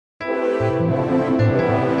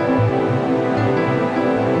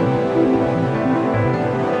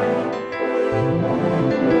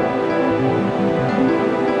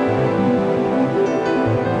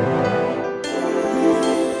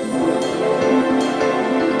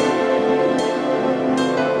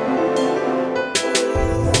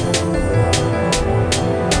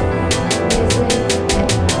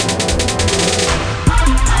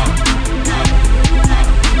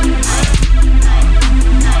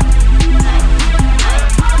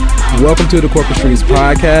Welcome to the Corporate Streets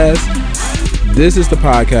Podcast. This is the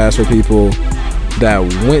podcast for people that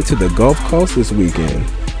went to the Gulf Coast this weekend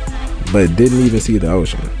but didn't even see the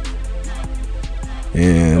ocean.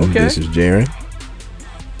 And This is Jaron.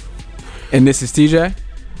 And this is TJ.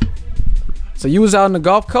 So you was out in the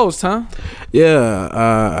Gulf Coast, huh? Yeah,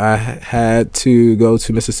 I had to go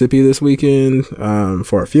to Mississippi this weekend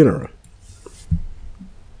for a funeral.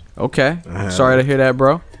 Okay. Sorry to hear that,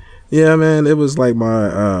 bro. Yeah, man, it was like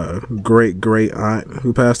my great aunt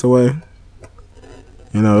who passed away.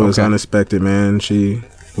 You know, it was unexpected, man. She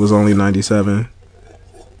was only 97.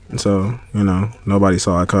 And so, you know, nobody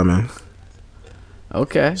saw it coming.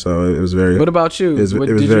 Okay. So it was very... What about you? It was did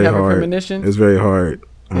very you have hard. a premonition? It was very hard.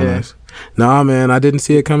 Yeah. Nah, man, I didn't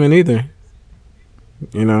see it coming either.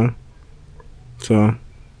 You know? So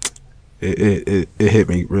it hit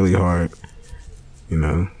me really hard. You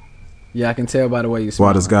know? Yeah, I can tell by the way you smile.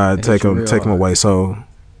 Why does God take him away so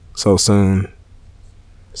soon,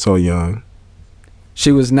 so young?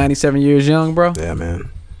 She was 97 years young, bro? Yeah,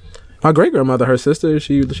 man. My great grandmother, her sister,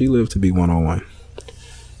 she lived to be 101.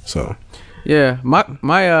 So yeah,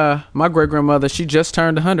 my great grandmother, she just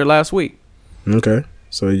turned 100 last week. Okay,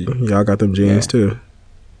 so y'all got them genes too.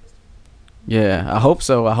 Yeah, I hope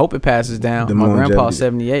so. I hope it passes down. My grandpa's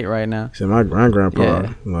 78 right now. See, my grandpa,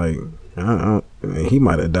 like, he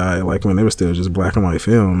might have died like when they were still just black and white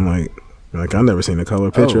film. Like I never seen a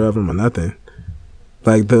color picture of him or nothing.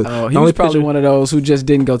 Like he was probably one of those who just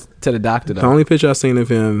didn't go to the doctor though. The only picture I've seen of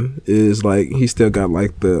him is like he still got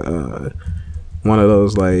like the one of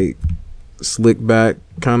those like slick back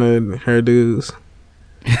kind of hairdos.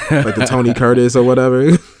 Like the Tony Curtis or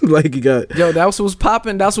whatever. Like he got that's what was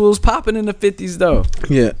popping. That's what was popping in the 50s though.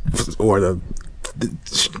 Yeah. Or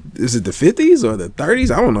is it the 50s or the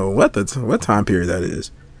 30s? I don't know what time period that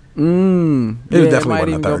is. It was definitely it might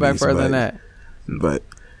even go back further than that. But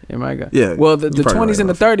it might go. Yeah. Well, the 20s and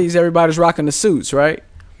the 30s, everybody's rocking the suits, right?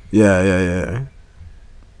 Yeah.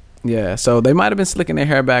 Yeah. So they might have been slicking their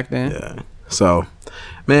hair back then. Yeah. So,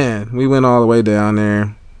 man, we went all the way down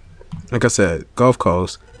there. Like I said, Gulf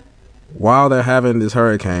Coast. While they're having this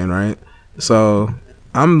hurricane, right? So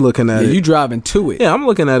I'm looking at it. You driving to it. Yeah, I'm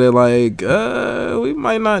looking at it like, we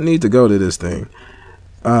might not need to go to this thing.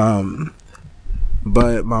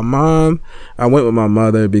 But I went with my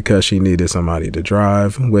mother because she needed somebody to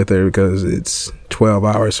drive with her because it's 12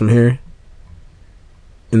 hours from here.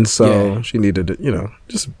 And so she needed to,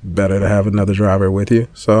 just better to have another driver with you.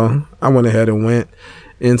 So I went ahead and went.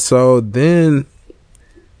 And so then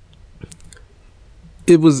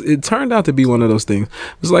it turned out to be one of those things.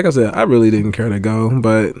 It was like I said, I really didn't care to go,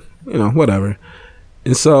 but whatever.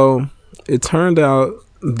 And so it turned out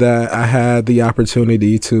that I had the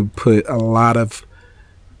opportunity to put a lot of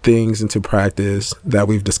things into practice that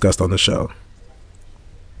we've discussed on the show.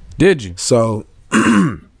 Did you? So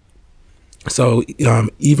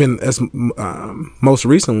even as most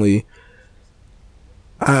recently,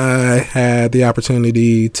 I had the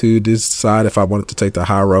opportunity to decide if I wanted to take the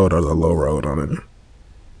high road or the low road on it.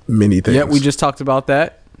 Many things. Yeah, we just talked about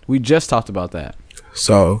that.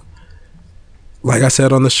 So, like I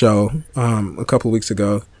said on the show a couple of weeks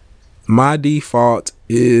ago, my default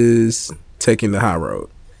is taking the high road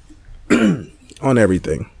on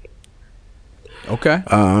everything. Okay.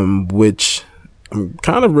 Which I'm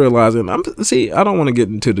kind of realizing. I don't want to get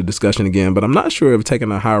into the discussion again, but I'm not sure if taking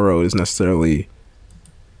the high road is necessarily,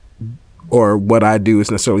 or what I do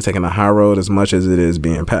is necessarily taking the high road as much as it is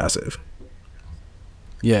being passive.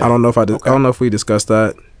 Yeah. I don't know if I don't know if we discussed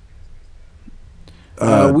that.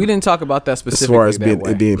 We didn't talk about that specifically. As far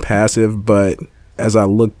as being passive, but as I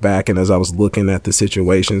look back and as I was looking at the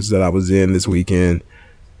situations that I was in this weekend,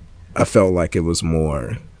 I felt like it was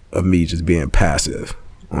more of me just being passive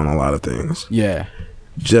on a lot of things. Yeah.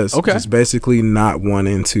 Just basically not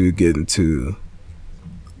wanting to get into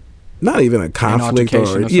not even a conflict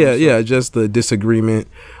or just the disagreement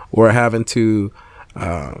or having to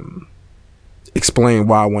explain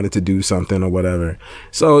why I wanted to do something or whatever.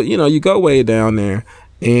 So, you go way down there,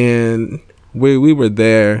 and we were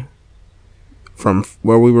there from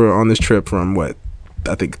where we were on this trip from I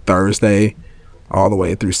think Thursday all the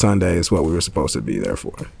way through Sunday is what we were supposed to be there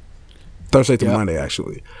for. Thursday to Monday,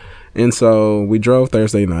 actually. And so we drove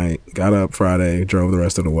Thursday night, got up Friday, drove the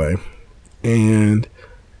rest of the way. And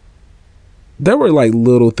there were like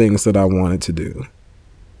little things that I wanted to do.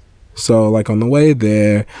 So like on the way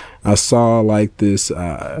there, I saw like this,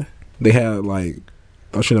 they had like,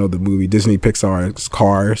 the movie Disney Pixar's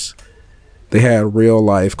Cars. They had real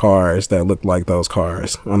life cars that looked like those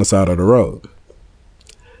cars on the side of the road.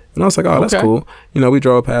 And I was like, oh, that's cool. We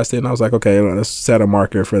drove past it and I was like, okay, let's set a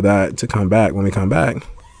marker for that to come back when we come back.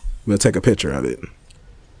 we'll take a picture of it.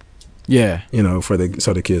 Yeah. You know, so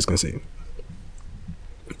the kids can see.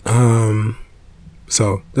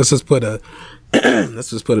 So let's just put a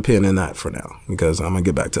pin in that for now, because I'm gonna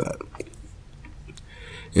get back to that.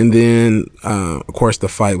 And then, of course, the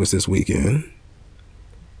fight was this weekend.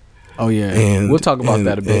 Oh yeah, and we'll talk about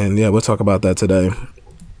that a bit. And yeah, we'll talk about that today.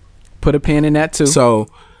 Put a pin in that too. So,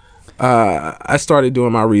 I started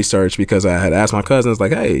doing my research because I had asked my cousins,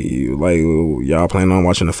 like, "Hey, like, y'all planning on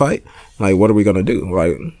watching the fight? Like, what are we gonna do?"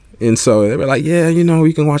 Like, and so they were like, "Yeah, you know,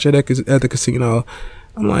 we can watch it at the casino."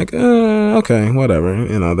 I'm like, okay, whatever.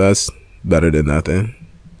 You know, that's better than nothing.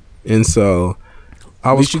 And so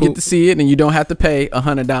At least you get to see it, and you don't have to pay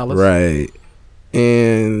 $100. Right.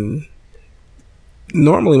 And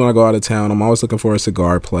normally when I go out of town, I'm always looking for a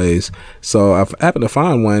cigar place. So I happened to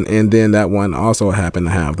find one, and then that one also happened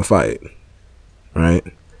to have the fight. Right.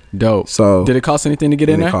 Dope. So did it cost anything to get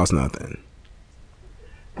in there? It cost nothing.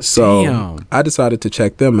 So damn. I decided to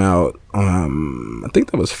check them out. I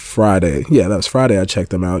think that was Friday. Yeah, that was Friday. I checked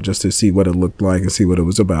them out just to see what it looked like and see what it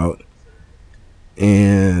was about.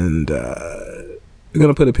 And we're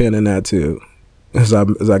gonna put a pin in that too, as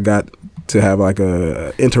I got to have like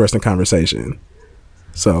a interesting conversation.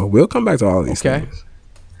 So we'll come back to all of these things.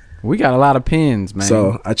 We got a lot of pins, man.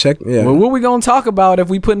 So I checked. Yeah. Well, what we gonna talk about if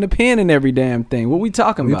we putting a pin in every damn thing? What we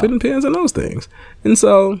talking about? We putting pins in those things. And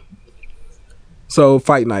so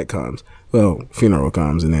fight night comes. Well, funeral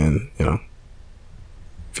comes, and then, you know,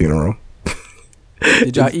 funeral.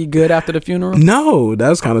 Did y'all eat good after the funeral? No,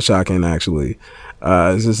 that's kind of shocking, actually.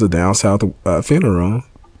 It's just a down south funeral,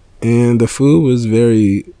 and the food was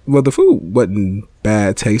the food wasn't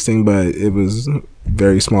bad tasting, but it was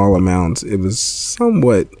very small amounts. It was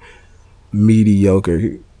somewhat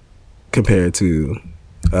mediocre compared to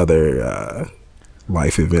other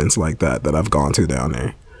life events like that I've gone to down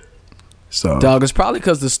there. So, dog, it's probably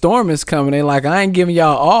because the storm is coming. They like, I ain't giving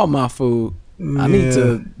y'all all my food. I need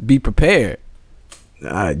to be prepared.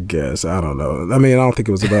 I guess. I don't know. I mean, I don't think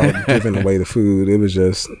it was about giving away the food. It was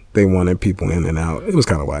just they wanted people in and out. It was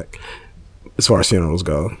kind of whack as far as funerals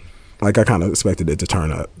go. Like, I kind of expected it to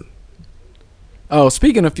turn up. Oh,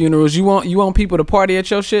 speaking of funerals, you want people to party at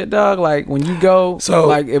your shit, dog? Like, when you go, so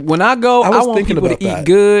like, when I go, I want people to eat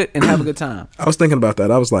good and have a good time. I was thinking about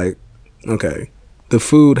that. I was like, okay, the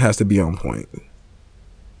food has to be on point.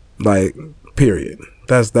 Like, period.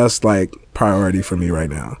 That's like priority for me right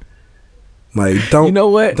now. Like, you know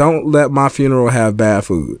what? Don't let my funeral have bad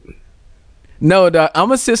food. No, dog. I'm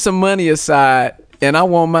gonna set some money aside, and I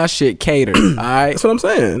want my shit catered. All right, that's what I'm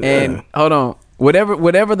saying. And hold on,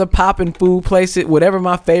 whatever the popping food place is, whatever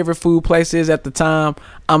my favorite food place is at the time,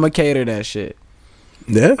 I'm gonna cater that shit.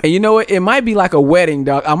 Yeah. And you know what? It might be like a wedding,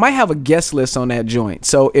 dog. I might have a guest list on that joint.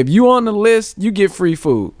 So if you on the list, you get free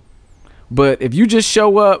food. But if you just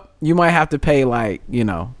show up, you might have to pay like, you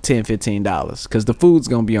know, $10, $15 because the food's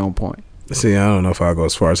gonna be on point. See, I don't know if I'll go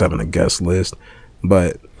as far as having a guest list,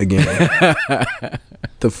 but again,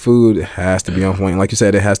 the food has to be on point. Like you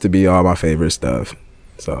said, it has to be all my favorite stuff.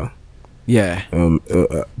 So yeah,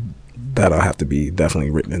 that'll have to be definitely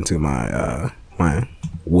written into my my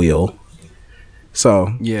will.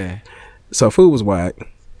 So yeah, so food was whack.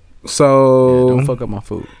 So yeah, don't fuck up my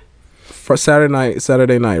food. For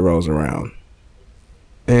Saturday night rolls around,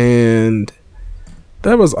 and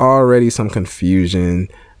there was already some confusion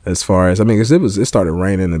as far as, I mean, 'cause it started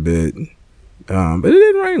raining a bit, but it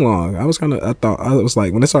didn't rain long. I was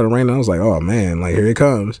like, when it started raining, I was like, oh man, like, here it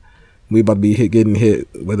comes. We about to be getting hit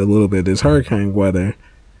with a little bit of this hurricane weather.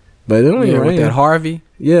 But it only rained. With that Harvey.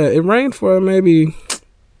 Yeah, it rained for maybe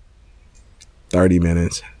 30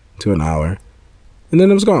 minutes to an hour, and then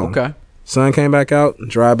it was gone. Okay. Sun came back out,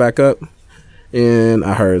 dried back up, and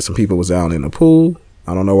I heard some people was out in the pool.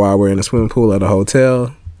 I don't know why we're in a swimming pool at a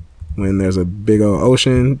hotel when there's a big old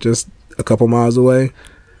ocean just a couple miles away.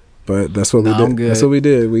 But that's what we did. That's what we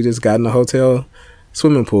did. We just got in the hotel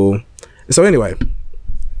swimming pool. So anyway,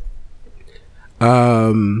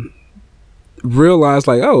 realized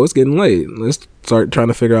like, oh, it's getting late. Let's start trying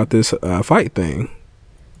to figure out this fight thing.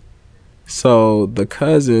 So the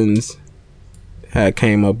cousins had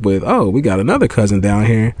came up with, oh, we got another cousin down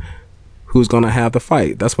here who's gonna have the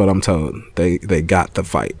fight. That's what I'm told. They got the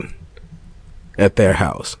fight at their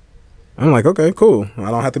house. I'm like, okay, cool.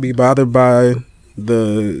 I don't have to be bothered by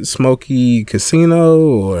the smoky casino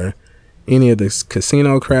or any of this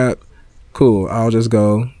casino crap. Cool. I'll just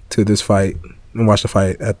go to this fight and watch the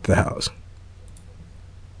fight at the house.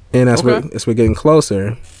 And as we're getting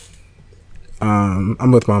closer,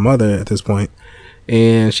 I'm with my mother at this point,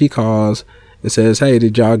 and she calls and says, hey,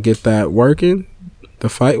 did y'all get that working? The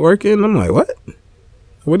fight working? I'm like, what?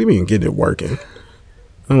 What do you mean get it working?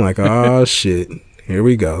 I'm like, oh shit, here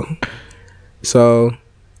we go. So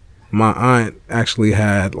my aunt actually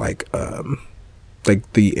had like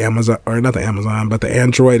the Amazon, or not the Amazon, but the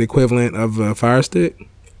Android equivalent of a Fire Stick.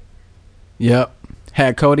 Yep.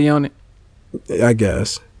 Had Cody on it. I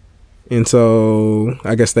guess. And so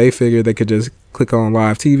I guess they figured they could just click on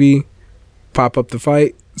live TV, pop up the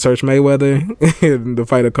fight, search Mayweather, and the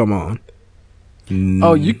fight will come on.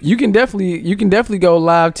 Oh, you can definitely go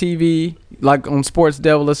live TV like on Sports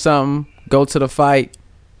Devil or something. Go to the fight,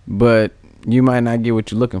 but you might not get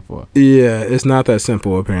what you're looking for. Yeah, it's not that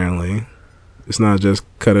simple apparently. It's not just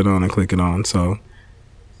cut it on and click it on. So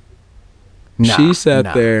she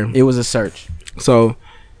sat there. It was a search. So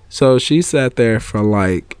she sat there for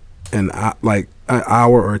like an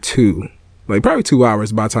hour or two, like probably 2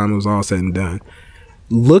 hours by the time it was all said and done,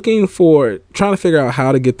 trying to figure out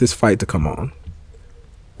how to get this fight to come on.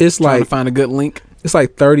 It's Trying like to find a good link. It's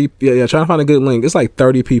like 30. Yeah, trying to find a good link. It's like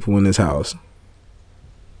 30 people in this house,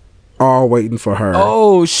 all waiting for her.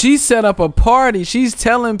 Oh, she set up a party. She's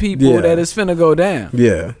telling people that it's finna go down.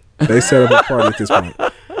 Yeah, they set up a party at this point.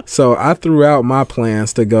 So I threw out my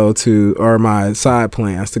plans to go to, or my side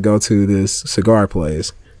plans to go to this cigar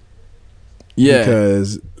place. Yeah,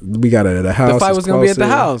 because we got it at a house. The fight was gonna be at the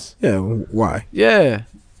house. Yeah, why? Yeah,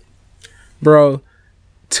 bro.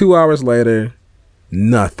 2 hours later,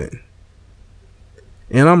 nothing.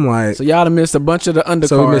 And I'm like, so y'all done missed a bunch of the undercard.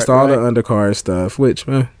 So we missed all right? the undercard stuff, which,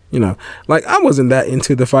 like I wasn't that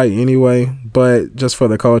into the fight anyway, but just for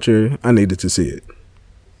the culture, I needed to see it.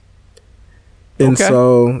 And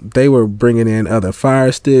so they were bringing in other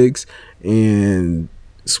Fire Sticks and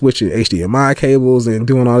switching HDMI cables and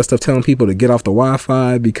doing all this stuff, telling people to get off the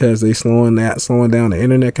Wi-Fi because they slowing down the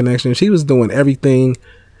internet connection. She was doing everything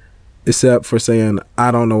except for saying,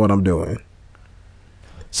 I don't know what I'm doing.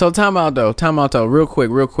 So time out though, real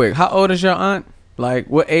quick. How old is your aunt? Like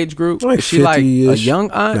what age group? Like is she like a 50-ish. young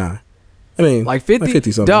aunt? Nah, I mean like 50. Like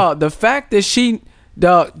 50 something. Dog, the fact that she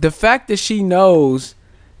knows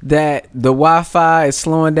that the Wi-Fi is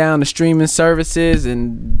slowing down the streaming services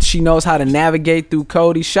and she knows how to navigate through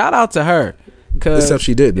Cody. Shout out to her. Except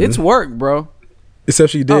she didn't. It's work, bro. Except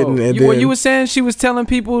she didn't. And then, you were saying she was telling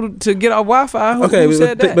people to get off Wi-Fi. Who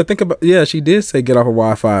said that? But think about, yeah, she did say get off of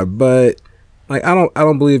Wi-Fi, but like I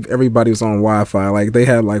don't believe everybody was on Wi-Fi. Like they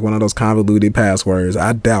had like one of those convoluted passwords.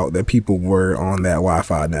 I doubt that people were on that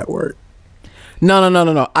Wi-Fi network.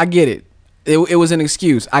 No. I get it. It was an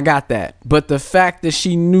excuse. I got that. But the fact that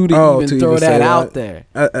she knew to even throw that out there,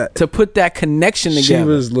 to put that connection together. She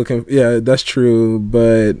was looking, yeah, that's true.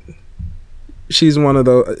 But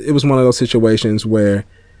it was one of those situations where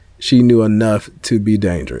she knew enough to be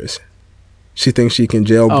dangerous. She thinks she can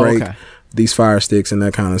jailbreak these Fire Sticks and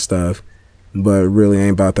that kind of stuff, but really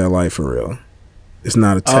ain't about that life for real. It's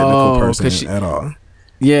not a technical person at all.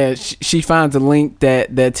 Yeah, she finds a link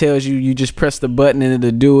that tells you just press the button and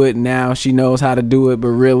it'll do it. Now she knows how to do it, but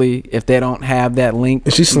really, if they don't have that link,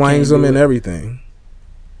 and she slangs them and everything.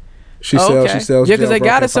 She sells because they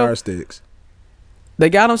got it Fire Sticks.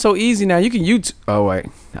 They got them so easy now. You can YouTube. Oh wait,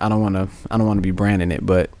 I don't want to be branding it,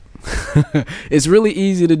 but it's really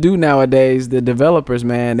easy to do nowadays. The developers,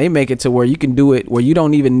 man, they make it to where you can do it where you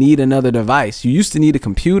don't even need another device. You used to need a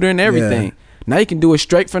computer and everything. Yeah. Now you can do it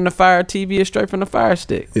straight from the Fire TV or straight from the Fire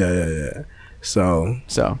Stick. Yeah. So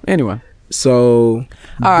anyway. So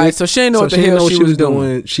all right. So she didn't know what the hell she was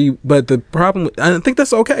doing. But the problem, I think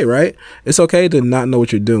that's okay, right? It's okay to not know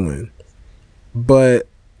what you're doing, but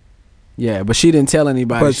yeah, but she didn't tell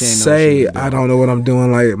anybody. But say I don't know what I'm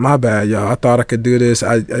doing. Like my bad, y'all. I thought I could do this.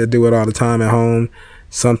 I do it all the time at home.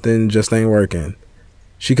 Something just ain't working.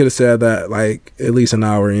 She could have said that like at least an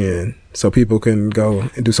hour in, so people can go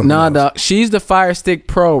and do something. Nah, dog. She's the Fire Stick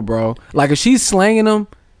pro, bro. Like if she's slanging them,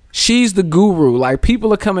 she's the guru. Like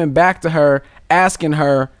people are coming back to her, asking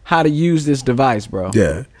her how to use this device, bro.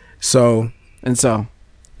 Yeah. And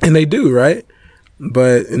they do, right?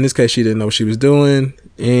 But in this case, she didn't know what she was doing,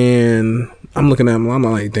 and I'm looking at them. I'm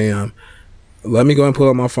like, damn. Let me go and pull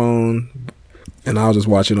up my phone, and I'll just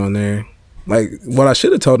watch it on there. Like what I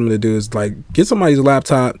should have told him to do is like get somebody's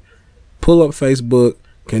laptop, pull up Facebook,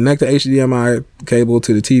 connect the HDMI cable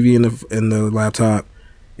to the TV in the laptop,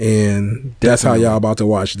 and that's how y'all about to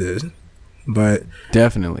watch this. But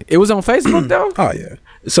definitely, it was on Facebook though. Oh yeah.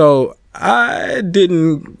 So at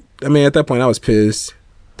that point I was pissed.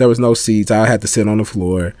 There was no seats. I had to sit on the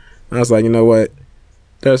floor. I was like, you know what?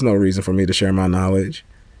 There's no reason for me to share my knowledge.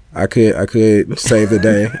 I could save the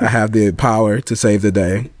day. I have the power to save the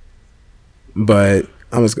day. But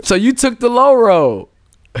so you took the low road.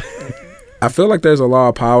 I feel like there's a law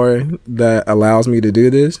of power that allows me to do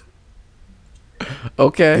this.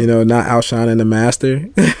 Okay. You know, not outshining the master.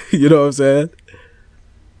 You know what I'm saying?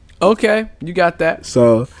 Okay, you got that.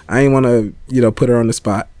 So I ain't want to, you know, put her on the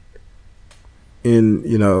spot and,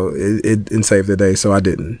 you know, and save the day. So I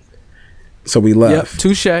didn't. So we left. Yep,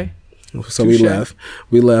 touche. So we left.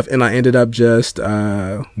 We left, and I ended up just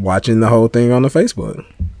watching the whole thing on the Facebook.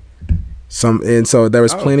 So there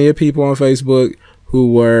was plenty of people on Facebook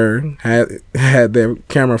who had their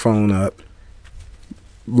camera phone up,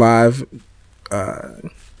 live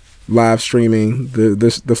streaming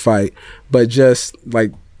the fight, but just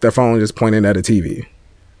like their phone just pointing at a TV.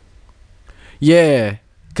 Yeah,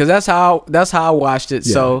 cause that's how I watched it.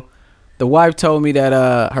 Yeah. So the wife told me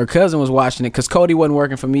that her cousin was watching it because Cody wasn't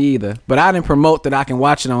working for me either. But I didn't promote that I can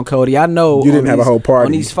watch it on Cody. I know you didn't have a whole party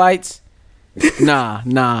on these fights. Nah.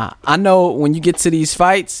 I know when you get to these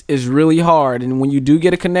fights, it's really hard, and when you do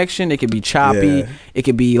get a connection, it could be choppy. Yeah. It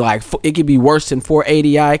could be like it could be worse than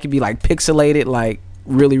 480i. It could be like pixelated, like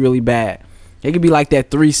really really bad. It could be like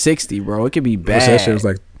that 360, bro. It could be bad. That shit was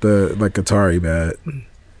like Atari bad.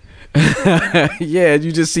 Yeah,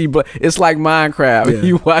 you just see, but it's like Minecraft. Yeah.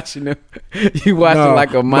 You watching like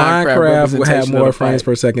a Minecraft would have more frames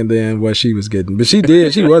per second than what she was getting, but she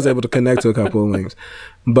was able to connect to a couple of links.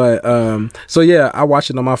 But so yeah, I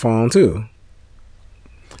watched it on my phone too.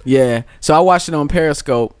 Yeah, so I watched it on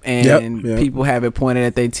Periscope, and people have it pointed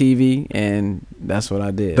at their TV, and that's what I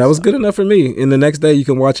did. That was good enough for me. And the next day, you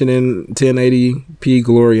can watch it in 1080p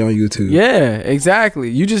glory on YouTube. Yeah, exactly.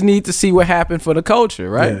 You just need to see what happened for the culture,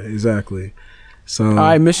 right? Yeah, exactly. So all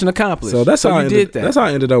right, mission accomplished. So that's how I did that. That's how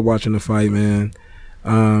I ended up watching the fight, man.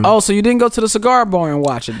 So you didn't go to the cigar bar and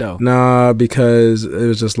watch it though? Nah, because it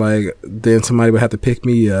was just like then somebody would have to pick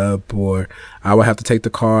me up, or I would have to take the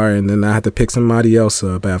car, and then I had to pick somebody else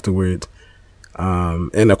up afterwards.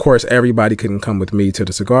 And of course, everybody couldn't come with me to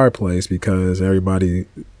the cigar place because everybody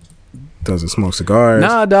doesn't smoke cigars.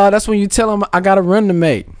 Nah, dog. That's when you tell them I got a run to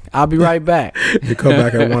make. I'll be right back. You come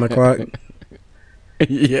back at 1:00.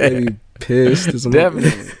 Yeah, they be pissed.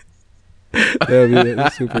 Definitely. That'd be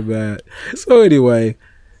super bad. So anyway,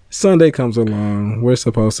 Sunday comes along. We're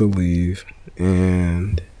supposed to leave,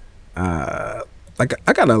 and like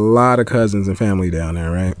I got a lot of cousins and family down there,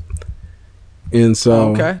 right? And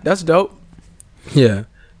so okay, that's dope. Yeah,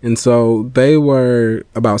 and so they were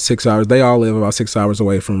about 6 hours. They all live about 6 hours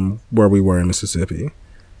away from where we were in Mississippi.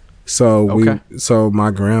 So so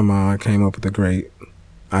my grandma came up with a great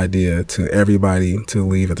idea to everybody to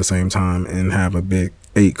leave at the same time and have a big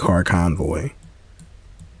 8-car convoy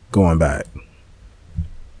going back.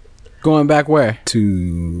 Going back where?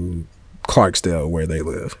 To Clarksdale, where they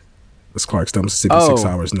live. It's Clarksdale, Mississippi, 6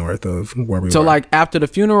 hours north of where we were. So like after the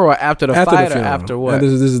funeral or after the fight or after what?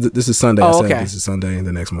 This is Sunday. I said this is Sunday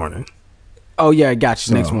the next morning. Oh yeah, got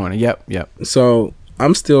you. Next morning. Yep. So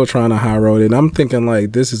I'm still trying to high road it. And I'm thinking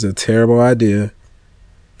like this is a terrible idea.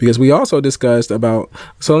 Because we also discussed about,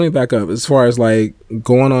 so let me back up, as far as like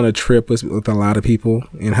going on a trip with a lot of people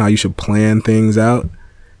and how you should plan things out.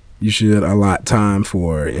 You should allot time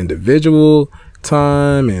for individual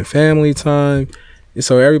time and family time, and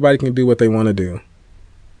so everybody can do what they want to do.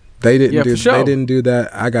 They didn't do that.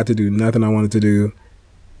 I got to do nothing I wanted to do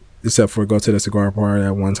except for go to the cigar bar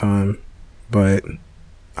at one time. But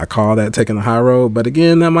I call that taking the high road. But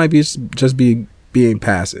again, that might be just being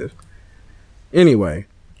passive. Anyway.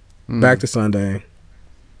 Back to Sunday,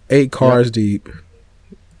 8 cars deep.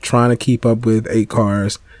 Trying to keep up with 8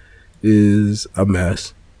 cars is a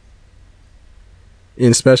mess.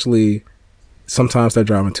 And especially sometimes they're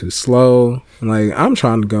driving too slow. Like I'm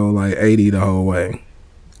trying to go like 80 the whole way.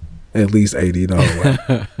 At least 80 the whole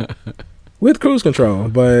way. With cruise control.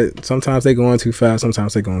 But sometimes they're going too fast,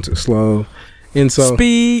 sometimes they're going too slow. And so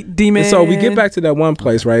speed demon. And so we get back to that one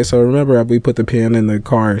place, right? So remember we put the pin in the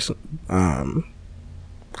cars,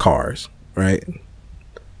 right?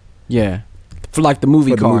 Yeah, for like the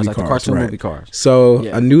movie cars, like the cartoon movie cars. So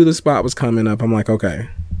I knew the spot was coming up. I'm like, okay,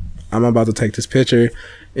 I'm about to take this picture,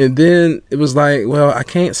 and then it was like, well, I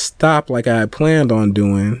can't stop like I had planned on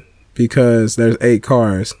doing because there's 8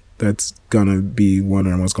 cars that's gonna be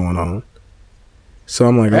wondering what's going on. So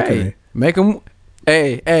I'm like, okay, make them.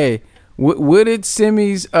 Hey, what did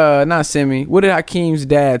not Simi? What did Hakeem's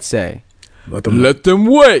dad say? Let them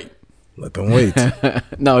wait. Let them wait.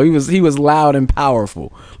 No, he was loud and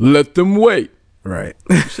powerful. Let them wait. Right.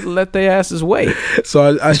 Should have let their asses wait.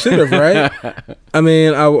 So I should have, right? I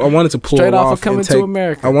mean, I wanted to pull straight off of Coming to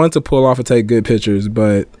America. I wanted to pull off and take good pictures,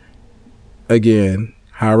 but again,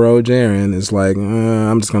 High Road Jaren is like,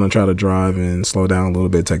 I'm just gonna try to drive and slow down a little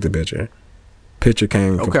bit, take the picture. Picture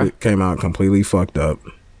came out completely fucked up.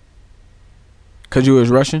 Because you was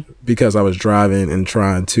rushing? because I was driving and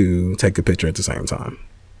trying to take a picture at the same time.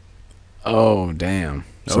 Oh, damn.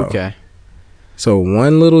 So- Okay. So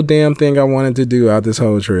one little damn thing I wanted to do out this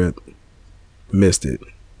whole trip, missed it.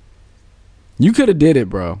 You could have did it,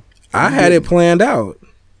 bro. I had it planned out.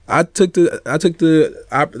 I took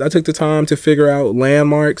the time to figure out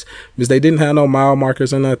landmarks because they didn't have no mile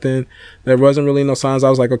markers or nothing. There wasn't really no signs. I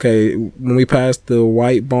was like, okay, when we passed the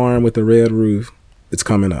white barn with the red roof, it's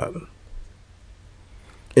coming up.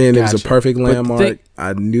 And it was a Gotcha. perfect But landmark.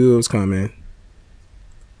 I knew it was coming.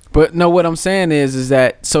 But no, what I'm saying is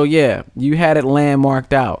that, so yeah, you had it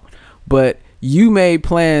landmarked out, but you made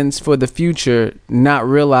plans for the future, not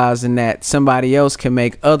realizing that somebody else can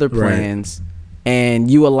make other plans,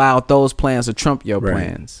 and you allowed those plans to trump your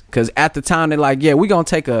plans. Because at the time, they're like, yeah, we're going to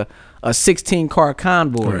take a 16 car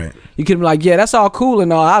convoy. Right. You can be like, yeah, that's all cool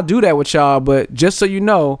and all. I'll do that with y'all. But just so you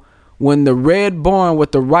know, when the red barn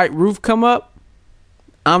with the white roof come up,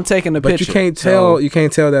 I'm taking the But picture. you can't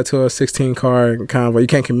tell that to a 16 car convoy. You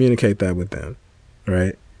can't communicate that with them,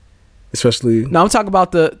 right? Especially No, I'm talking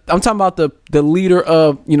about the leader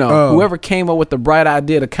of, whoever came up with the bright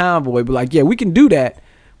idea to convoy. Be like, yeah, we can do that,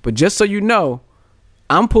 but just so you know,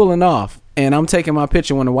 I'm pulling off and I'm taking my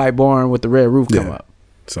picture when the white barn with the red roof come up,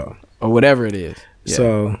 so or whatever it is. Yeah.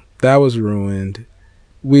 So that was ruined.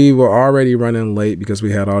 We were already running late because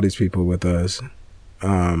we had all these people with us.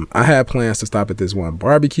 I had plans to stop at this one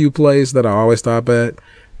barbecue place that I always stop at.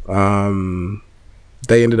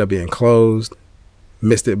 They ended up being closed.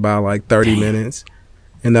 Missed it by like 30 minutes.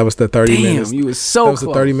 And that was the 30 minutes. You was so That was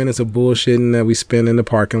close. the 30 minutes of bullshitting that we spent in the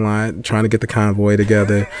parking lot trying to get the convoy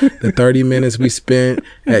together. The 30 minutes we spent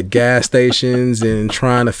at gas stations and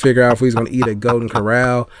trying to figure out if we was going to eat at Golden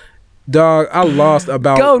Corral. Dog, I lost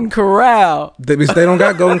about... Golden Corral. They don't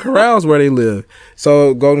got Golden Corrals where they live.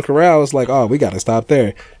 So Golden Corral was like, oh, we got to stop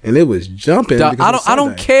there. And it was jumping. Dog, because it was I don't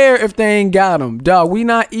Sunday. care if they ain't got them. Dog, we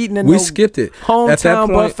not eating in We no skipped it. hometown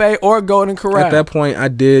buffet or Golden Corral. At that point, I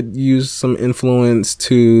did use some influence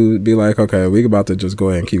to be like, okay, we about to just go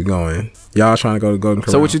ahead and keep going. Y'all trying to go to Golden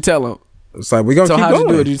Corral. So what you tell them? It's like, we going to So keep how'd going.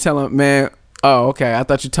 you do it? Did you tell them, man? Oh, okay. I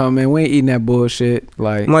thought you told me, man, we ain't eating that bullshit.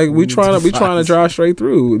 Like we trying to drive straight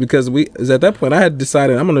through because at that point I had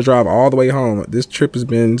decided I'm gonna drive all the way home. This trip has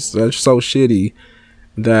been so shitty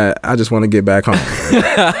that I just want to get back home.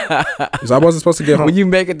 So I wasn't supposed to get home. When you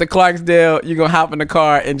make it to Clarksdale, you're gonna hop in the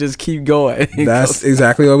car and just keep going. That's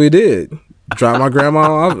exactly what we did. Dropped my grandma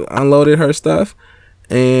off, unloaded her stuff,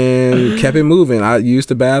 and kept it moving. I used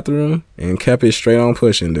the bathroom and kept it straight on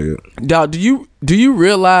pushing, dude. Dog, do you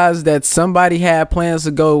realize that somebody had plans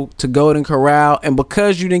to go to Golden Corral, and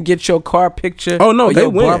because you didn't get your car picture, Oh, no, or they your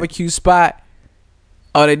went. barbecue spot,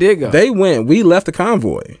 oh, they did go. They went. We left the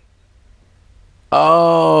convoy.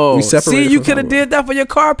 Oh, We separated see, you from could have somewhere. did that for your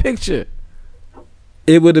car picture.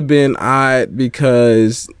 It would have been odd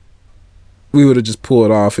because we would have just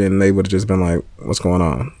pulled off and they would have just been like, what's going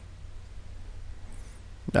on?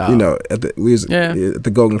 Oh. You know, at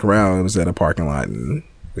the Golden Corral, it was at a parking lot, and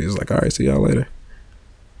we was like, all right, see y'all later.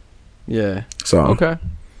 Yeah. So Okay.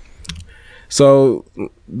 So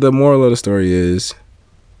the moral of the story is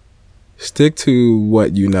stick to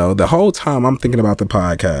what you know. The whole time I'm thinking about the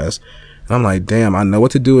podcast, and I'm like, damn, I know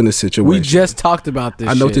what to do in this situation. We just talked about this.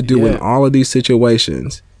 I know what to do in all of these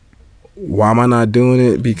situations. Why am I not doing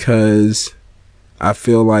it? Because I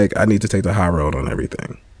feel like I need to take the high road on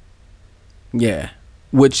everything. Yeah.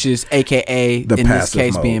 Which is AKA The in this passive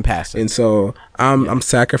case mode. being passive. And so I'm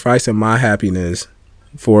sacrificing my happiness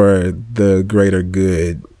for the greater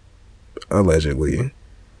good, allegedly.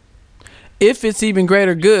 If it's even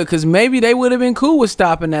greater good, because maybe they would have been cool with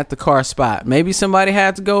stopping at the car spot. Maybe somebody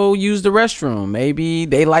had to go use the restroom. Maybe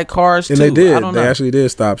they like cars And too. they did. I don't They know. actually did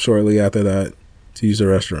stop shortly after that to use the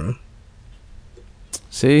restroom.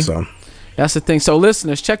 See? So That's the thing. So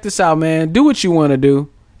listeners, check this out, man. Do what you want to do.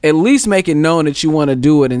 At least make it known that you want to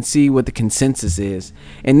do it and see what the consensus is.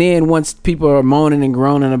 And then once people are moaning and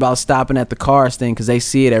groaning about stopping at the cars thing because they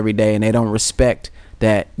see it every day and they don't respect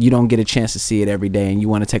that you don't get a chance to see it every day and you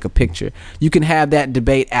want to take a picture, you can have that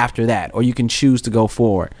debate after that, or you can choose to go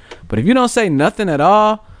forward. But if you don't say nothing at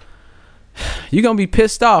all, you're going to be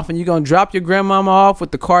pissed off and you're going to drop your grandmama off with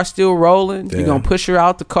the car still rolling. Yeah. You're going to push her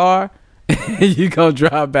out the car and you're going to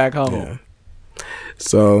drive back home. yeah.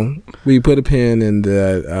 So we put a pin in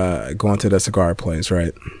the going to the cigar place,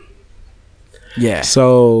 right? Yeah.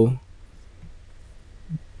 So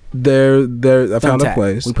there I found a Thumbtack.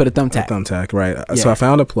 place. We put a thumbtack. Thumbtack, right? Yeah. So I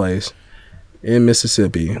found a place in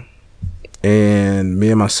Mississippi, and me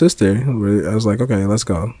and my sister, I was like, okay, let's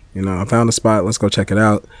go. You know, I found a spot. Let's go check it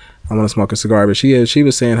out. I want to smoke a cigar. But she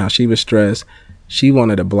was saying how she was stressed. She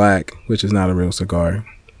wanted a black, which is not a real cigar,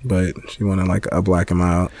 but she wanted like a black and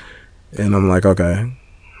mild. And I'm like, okay.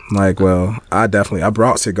 Like, well, I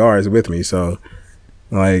brought cigars with me, so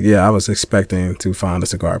like, yeah, I was expecting to find a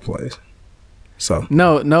cigar place. So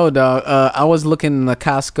no, dog. I was looking in the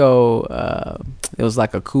Costco. It was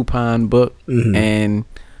like a coupon book, and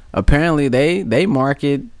apparently they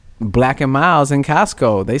market black and milds in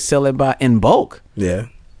Costco. They sell it in bulk. Yeah,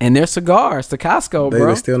 and they're cigars to Costco, bro.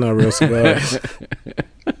 They still not real cigars.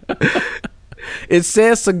 It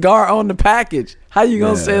says cigar on the package. How you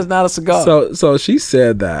gonna say it's not a cigar? So she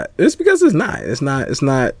said that it's because it's not. It's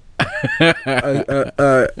not.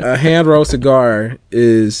 A hand rolled cigar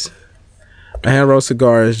is. A hand rolled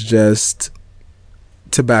cigar is just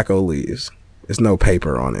tobacco leaves. There's no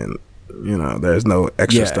paper on it. You know, there's no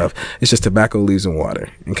extra stuff. It's just tobacco leaves and water.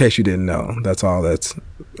 In case you didn't know, that's all that's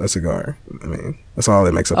a cigar. I mean, that's all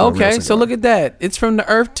that makes up a real cigar. So look at that. It's from the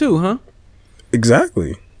earth too, huh?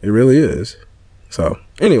 Exactly. It really is. So,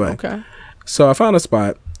 anyway. Okay. So I found a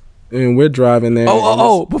spot and we're driving there.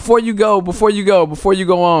 Before you go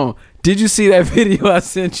on, did you see that video I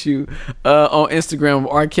sent you on Instagram of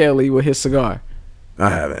R. Kelly with his cigar? I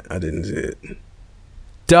haven't. I didn't see it.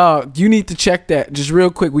 Dog, you need to check that just real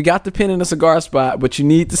quick. We got the pin in the cigar spot, but you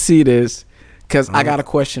need to see this because I got a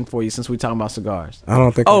question for you since we're talking about cigars. I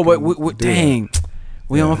don't think. Dang.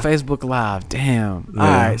 We on Facebook Live. Damn. Yeah. All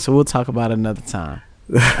right, so we'll talk about it another time.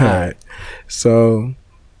 All right. So,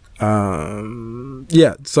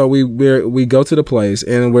 so we go to the place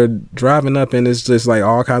and we're driving up and it's just like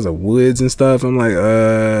all kinds of woods and stuff. I'm like,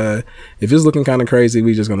 if it's looking kind of crazy,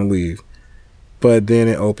 we just gonna leave. But then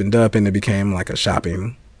it opened up and it became like a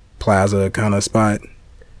shopping plaza kind of spot.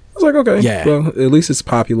 I was like, okay, well, at least it's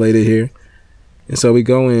populated here. And so we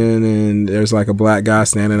go in and there's like a black guy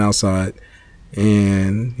standing outside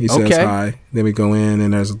and he says hi. Then we go in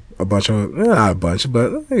and there's a bunch of, not a bunch,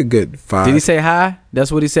 but a good 5. Did he say hi?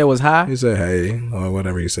 That's what he said was hi? He said hey or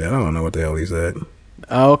whatever he said. I don't know what the hell he said.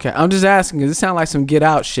 Oh, okay. I'm just asking because it sounds like some get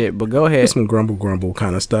out shit, but go ahead. Some grumble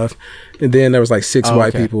kind of stuff. And then there was like 6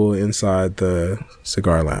 white people inside the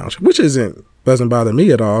cigar lounge, which doesn't bother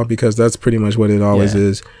me at all because that's pretty much what it always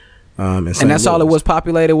is. And that's all it was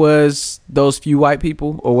populated was those few white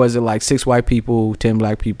people, or was it like 6 white people, 10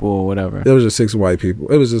 black people, or whatever? It was just 6 white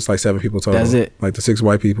people. It was just like 7 people total. That's it. Like the 6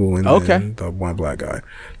 white people and then the 1 black guy.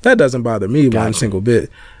 That doesn't bother me one single bit.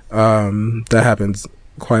 That happens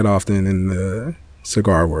quite often in the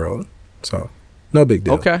cigar world, so no big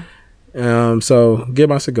deal. Okay. So get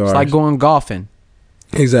my cigars. It's like going golfing.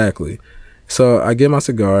 Exactly. So I get my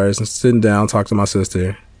cigars and sitting down, talk to my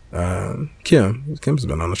sister, Kim. Kim's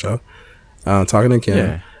been on the show. Talking to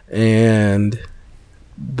Kim, and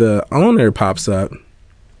the owner pops up,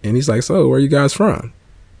 and he's like, "So, where are you guys from?"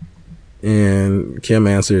 And Kim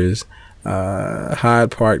answers,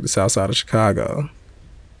 "Hyde Park, the south side of Chicago."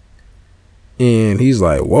 And he's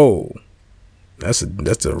like, "Whoa. That's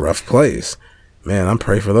a rough place, man. I'm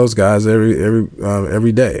praying for those guys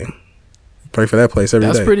every day. Pray for that place every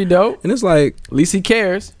day. That's pretty dope. And it's like, at least he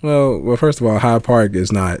cares. Well, first of all, Hyde Park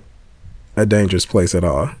is not a dangerous place at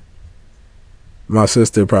all. My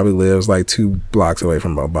sister probably lives like 2 blocks away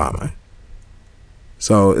from Obama,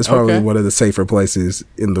 so it's probably one of the safer places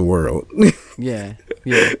in the world. Yeah.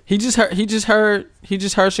 He just heard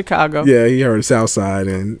Chicago. Yeah, he heard South Side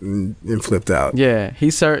and flipped out. Yeah, he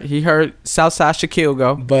heard South Side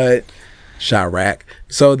Chicago, but Chirac.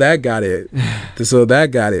 So that got it. So that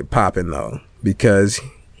got it popping though, because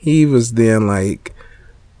he was then like,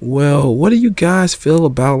 "Well, what do you guys feel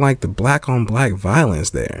about like the black on black violence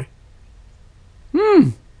there?"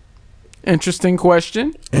 Interesting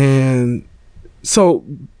question. And so,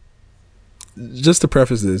 just to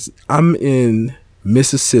preface this, I'm in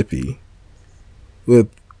Mississippi with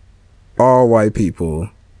all white people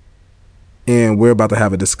and we're about to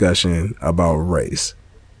have a discussion about race.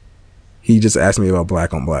 He just asked me about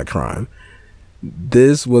black on black crime.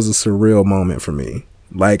 This was a surreal moment for me.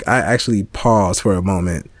 Like, I actually paused for a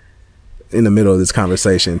moment in the middle of this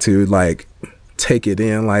conversation to like take it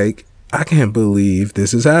in. Like, I can't believe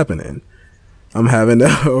this is happening. I'm having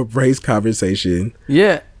a race conversation.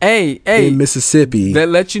 Yeah. Hey. In Mississippi. That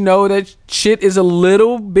lets you know that shit is a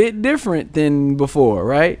little bit different than before,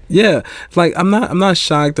 right? Yeah. Like, I'm not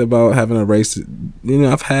shocked about having a race. You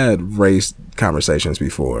know, I've had race conversations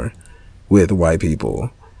before with white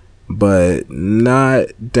people, but not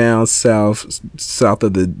down south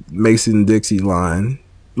of the Mason-Dixie line.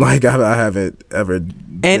 Like, I haven't ever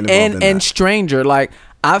been involved in that. Stranger. Like,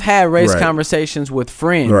 I've had race conversations with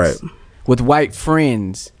friends. Right. With white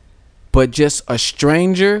friends, but just a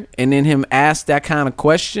stranger and then him ask that kind of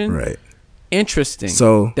question. Right. Interesting.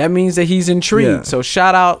 So that means that he's intrigued. Yeah. So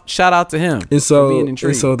shout out to him and for being so intrigued.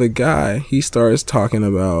 and so the guy, he starts talking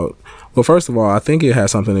about, well, first of all, I think it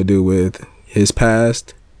has something to do with his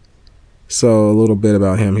past. So a little bit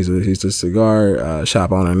about him. He's a cigar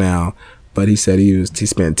shop owner now, but he said he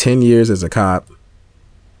spent 10 years as a cop,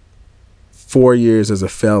 4 years as a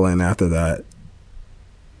felon after that,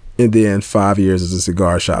 and then 5 years as a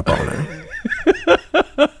cigar shop owner.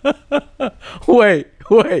 Wait.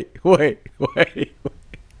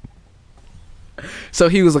 So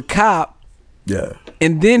he was a cop, Yeah.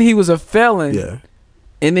 and then he was a felon, Yeah.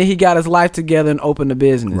 and then he got his life together and opened a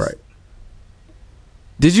business. Right.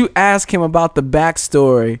 Did you ask him about the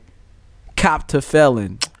backstory, cop to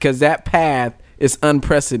felon? Because that path is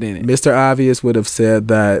unprecedented. Mr. Obvious would have said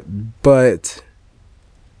that, but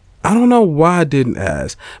I don't know why I didn't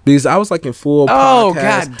ask, because I was like in full Oh,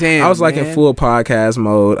 podcast. goddamn, I was like in man. full podcast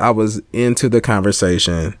mode. I was into the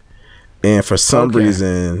conversation, and for some Okay.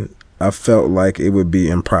 reason I felt like it would be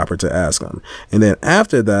improper to ask him. And then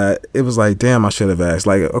after that, it was like, damn, I should have asked.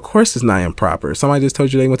 Like, of course it's not improper. Somebody just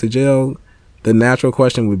told you they went to jail. The natural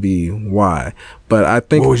question would be why. But I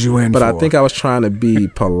think, What was you in but I for? think I was trying to be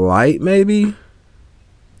polite, maybe,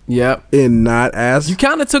 Yep. and not ask. You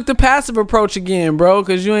kind of took the passive approach again, bro,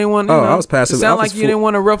 because you ain't want. You Oh, know, I was passive. It sound I was like you full- didn't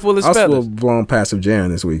want to ruffle his I was full feathers. blown passive Jaren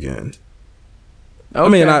this weekend. Okay. I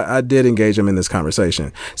mean, I did engage him in this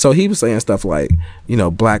conversation. So he was saying stuff like,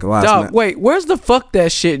 Black Lives Dog, Matter. wait, where's the fuck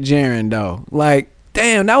that shit, Jaren? Though, like,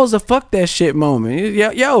 damn, that was a fuck that shit moment.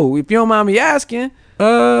 Yo, if you don't mind me asking,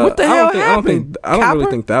 what the hell happened? I don't really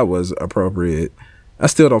Copper? think that was appropriate. I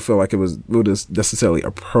still don't feel like it was necessarily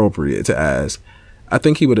appropriate to ask. I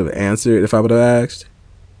think he would have answered if I would have asked.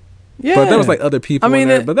 Yeah, But there was like other people I mean, in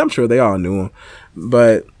there, but I'm sure they all knew him.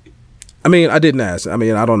 But I mean, I didn't ask. I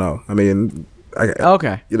mean, I don't know. I mean,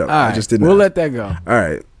 okay. All All I right. just didn't. We'll ask. let that go. All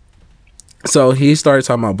right. So he started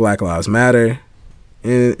talking about Black Lives Matter,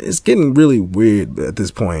 and it's getting really weird at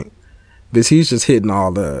this point because he's just hitting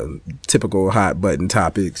all the typical hot button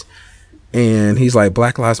topics. And he's like,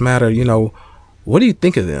 Black Lives Matter, what do you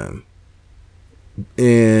think of them?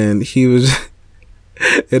 And he was,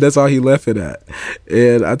 and that's all he left it at.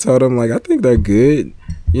 And I told him, like, I think they're good.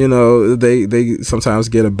 They sometimes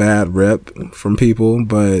get a bad rep from people,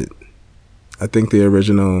 but I think the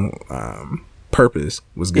original purpose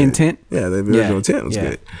was good. Intent? Yeah, the original intent was Yeah.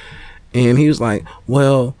 good. And he was like,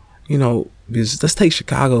 well, because let's take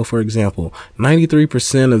Chicago, for example.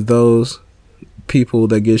 93% of those people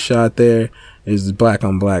that get shot there is black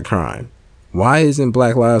on black crime. Why isn't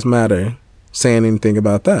Black Lives Matter saying anything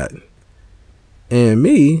about that? And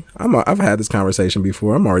me, I've had this conversation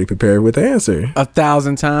before. I'm already prepared with the answer.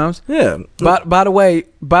 1,000 times. Yeah. By the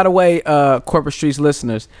way, Corporate Streets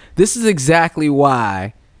listeners, this is exactly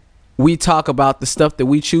why we talk about the stuff that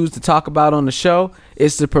we choose to talk about on the show.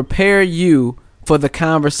 Is to prepare you for the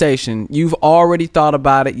conversation. You've already thought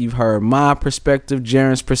about it. You've heard my perspective,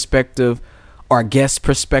 Jaren's perspective, our guest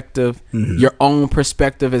perspective. Mm-hmm. Your own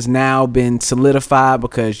perspective has now been solidified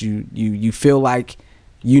because you feel like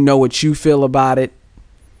you know what you feel about it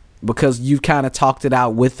because you've kind of talked it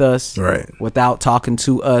out with us, Right. without talking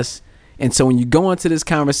to us. And so when you go into this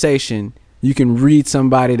conversation, you can read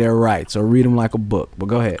somebody their rights or read them like a book. But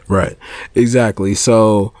go ahead. Right. Exactly.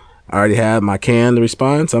 So I already had my canned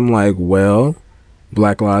response. I'm like, well,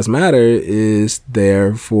 Black Lives Matter is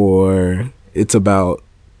there for, it's about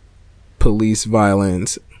police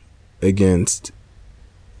violence against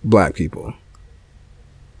black people.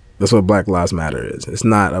 That's what Black Lives Matter is. It's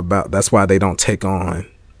not about, that's why they don't take on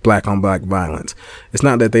black violence. It's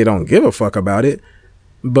not that they don't give a fuck about it,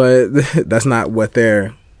 but that's not what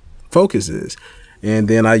their focus is. And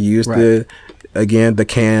then I used the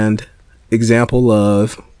canned example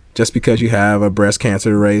of, just because you have a breast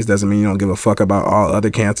cancer race doesn't mean you don't give a fuck about all other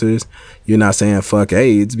cancers. You're not saying fuck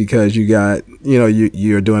AIDS because you got,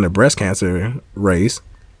 you're doing a breast cancer race.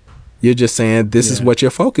 You're just saying this is what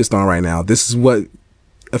you're focused on right now. This is what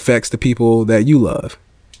affects the people that you love.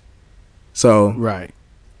 So Right.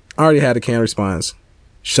 I already had a canned response.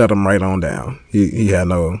 Shut him right on down. He had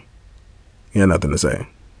nothing to say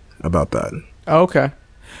about that. Okay.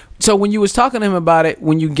 So when you was talking to him about it,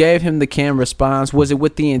 when you gave him the canned response, was it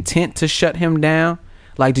with the intent to shut him down?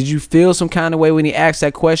 Like, did you feel some kind of way when he asked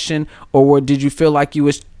that question, or did you feel like you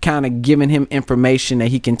was kind of giving him information that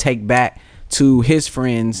he can take back to his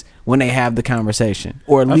friends when they have the conversation,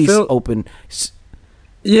 or at least open?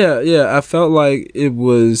 Yeah. I felt like it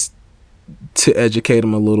was to educate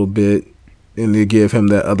him a little bit and to give him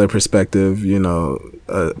that other perspective,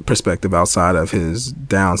 perspective outside of his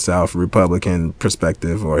down south Republican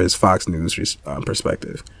perspective or his Fox News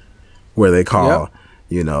perspective, where they call,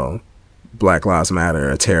 Black Lives Matter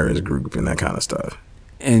a terrorist group and that kind of stuff.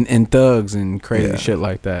 And thugs and crazy shit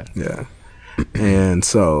like that. Yeah. And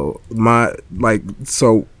so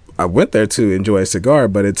so I went there to enjoy a cigar,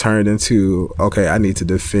 but it turned into, okay, I need to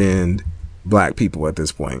defend black people at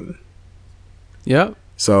this point. Yep.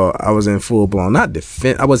 So I was in full blown, I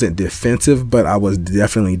wasn't defensive, but I was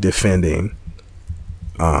definitely defending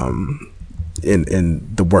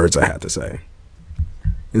in the words I had to say.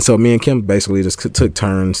 And so me and Kim basically just took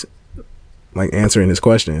turns like answering his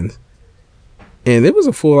questions. And it was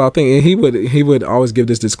a full out thing. And he would always give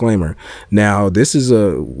this disclaimer. Now, this is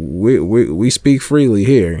we speak freely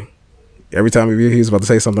here. Every time he was about to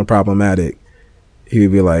say something problematic, he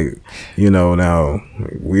would be like, now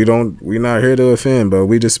we're not here to offend, but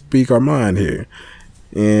we just speak our mind here.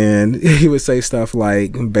 And he would say stuff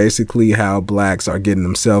like basically how blacks are getting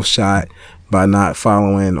themselves shot by not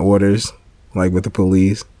following orders, like with the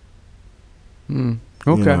police.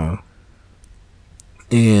 Okay.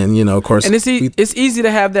 And of course, and it's easy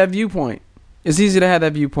to have that viewpoint. It's easy to have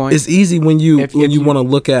that viewpoint. It's easy when you want to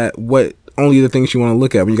look at what only the things you want to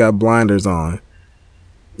look at when you got blinders on.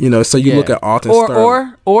 So you look at Alton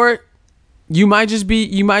Sterling. Or you might just be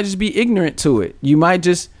ignorant to it. You might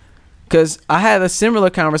just, because I had a similar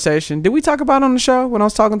conversation. Did we talk about it on the show when I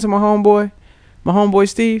was talking to my homeboy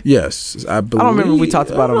Steve? Yes, I believe. I don't remember if we talked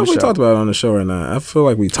about it on the show. We talked about it on the show or not. I feel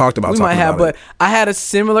like we talked about. We might have, but I had a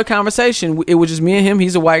similar conversation. It was just me and him.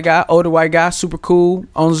 He's a white guy, older white guy, super cool,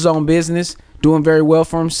 owns his own business, doing very well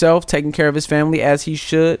for himself, taking care of his family as he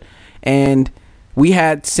should. And we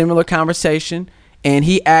had similar conversation. And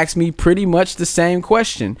he asked me pretty much the same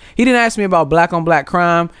question. He didn't ask me about black on black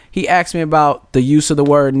crime. He asked me about the use of the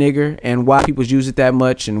word nigger and why people use it that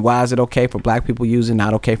much and why is it okay for black people to use it,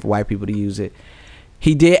 not okay for white people to use it.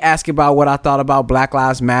 He did ask about what I thought about Black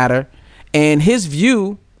Lives Matter. And his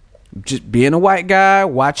view, just being a white guy,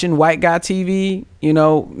 watching white guy TV,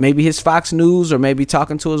 maybe his Fox News or maybe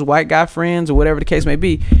talking to his white guy friends or whatever the case may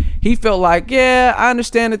be, he felt like, yeah, I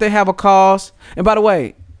understand that they have a cause. And by the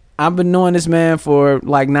way, I've been knowing this man for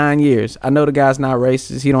like 9 years. I know the guy's not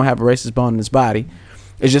racist. He don't have a racist bone in his body.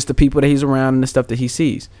 It's just the people that he's around and the stuff that he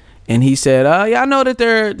sees. And he said, yeah, I know that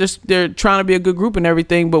they're trying to be a good group and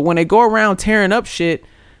everything, but when they go around tearing up shit,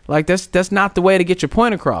 like that's not the way to get your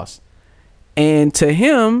point across. And to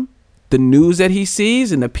him, the news that he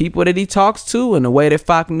sees and the people that he talks to and the way that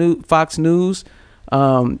Fox News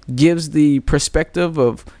gives the perspective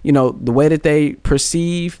of, the way that they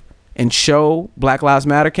perceive and show Black Lives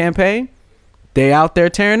Matter campaign, they out there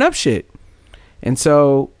tearing up shit. And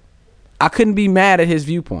so I couldn't be mad at his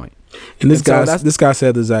viewpoint. And this guy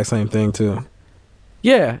said the exact same thing too.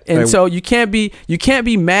 Yeah. And so you can't be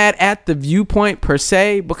mad at the viewpoint per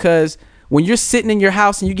se, because when you're sitting in your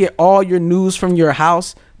house and you get all your news from your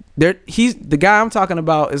house, the guy I'm talking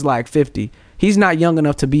about is like 50. He's not young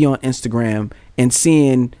enough to be on Instagram and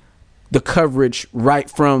seeing the coverage right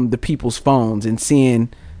from the people's phones and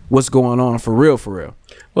seeing what's going on for real.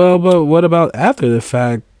 Well, but what about after the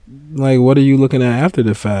fact? Like, what are you looking at after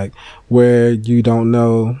the fact where you don't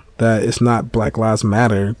know that it's not Black Lives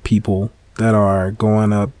Matter people that are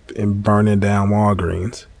going up and burning down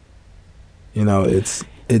Walgreens? It's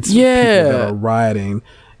people that are rioting,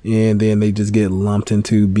 and then they just get lumped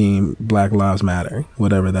into being Black Lives Matter,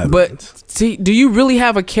 whatever that means. But see, do you really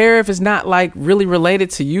have a care if it's not like really related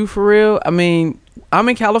to you for real? I mean, I'm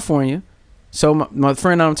in California. So my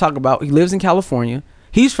friend I'm talking about, he lives in California.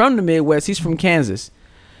 He's from the Midwest. He's from Kansas.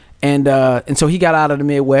 And so he got out of the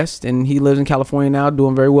Midwest and he lives in California now,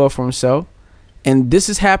 doing very well for himself. And this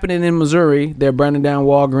is happening in Missouri. They're burning down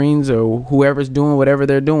Walgreens or whoever's doing whatever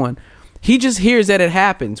they're doing. He just hears that it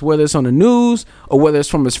happens, whether it's on the news or whether it's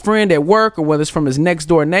from his friend at work or whether it's from his next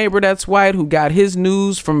door neighbor that's white who got his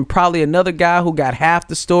news from probably another guy who got half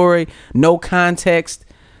the story, no context.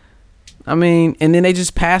 I mean, and then they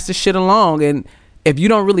just pass the shit along. And if you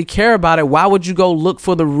don't really care about it, why would you go look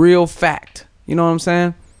for the real fact? You know what I'm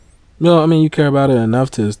saying? No, I mean, you care about it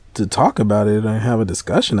enough to talk about it and have a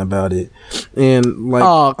discussion about it. And like,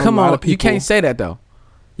 oh, come on, you can't say that though.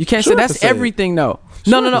 You can't say that's everything though.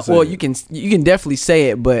 No. Well, you can definitely say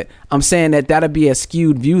it, but I'm saying that'll be a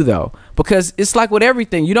skewed view though, because it's like with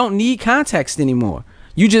everything, you don't need context anymore.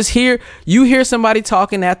 You just hear somebody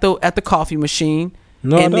talking at the coffee machine,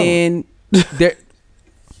 and then they're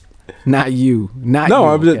not you.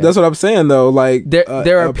 Okay. That's what I'm saying though. Like there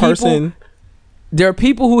are people. There are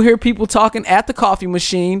people who hear people talking at the coffee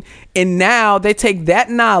machine, and now they take that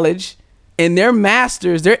knowledge and they're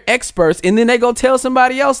masters, they're experts, and then they go tell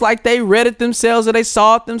somebody else like they read it themselves or they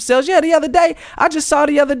saw it themselves. Yeah, the other day. I just saw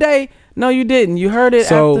the other day. No, you didn't. You heard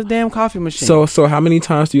it at the damn coffee machine. So how many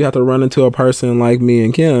times do you have to run into a person like me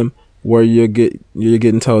and Kim where you're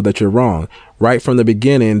getting told that you're wrong. Right from the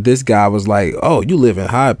beginning, this guy was like, "Oh, you live in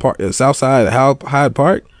Hyde Park, South Side of Hyde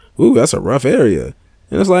Park? Ooh, that's a rough area."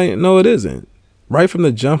 And it's like, no, it isn't. Right from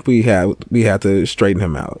the jump, we had to straighten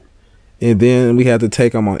him out, and then we had to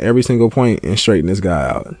take him on every single point and straighten this guy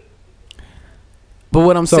out. But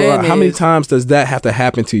what I'm saying how many times does that have to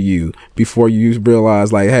happen to you before you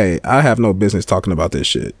realize, like, hey, I have no business talking about this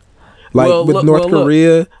shit? Like, with North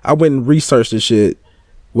Korea, I went and researched the shit,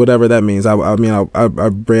 whatever that means. I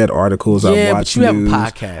read articles. I watched but you news. have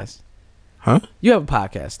a podcast, huh? You have a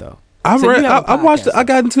podcast though. I watched. I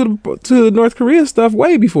got into the North Korea stuff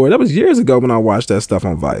way before. That was years ago when I watched that stuff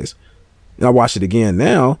on Vice. And I watched it again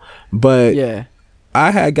now, but yeah,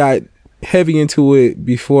 I had got heavy into it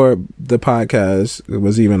before the podcast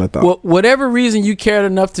was even a thought. Well, whatever reason you cared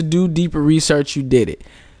enough to do deeper research, you did it.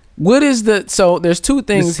 What is so there's two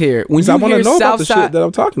things here. When you I want to know about the Side, shit that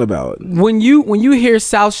I'm talking about. When you hear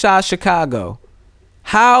South Side Chicago,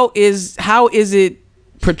 how is it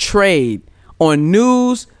portrayed on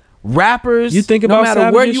news, rappers? You think about no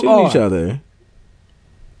matter where you are, each other.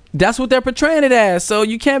 That's what they're portraying it as. So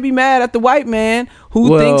you can't be mad at the white man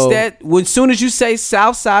who thinks that as soon as you say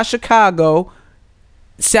South Side Chicago,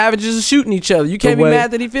 savages are shooting each other. You can't be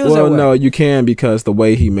mad that he feels that way. Well, no, you can, because the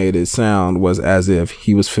way he made it sound was as if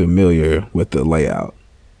he was familiar with the layout.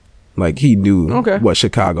 Like he knew what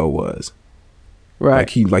Chicago was. Right.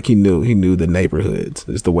 Like he knew the neighborhoods.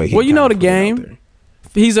 Is the way he. Well, you know the game.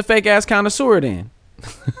 He's a fake ass connoisseur then.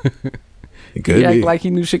 It could he be. act like he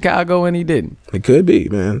knew Chicago and he didn't. It could be,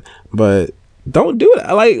 man. But don't do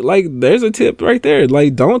it. Like there's a tip right there.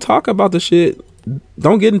 Like, don't talk about the shit.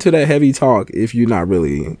 Don't get into that heavy talk if you're not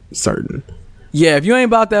really certain. Yeah, if you ain't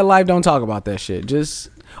about that life, don't talk about that shit.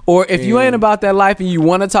 Or if you ain't about that life and you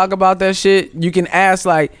want to talk about that shit, you can ask,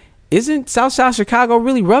 like, isn't Southside Chicago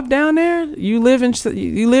really rough down there? You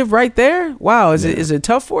live right there? Wow, is it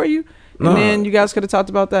tough for you? And then you guys could have talked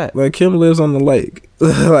about that. Like, Kim lives on the lake.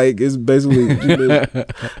 Like, it's basically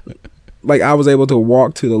like, I was able to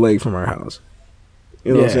walk to the lake from our house.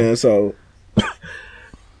 You know what I'm saying? So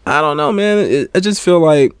I don't know, man. I just feel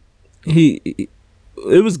like it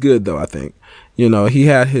was good though. I think, you know, he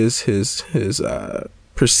had his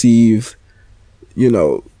perceived, you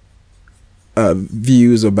know,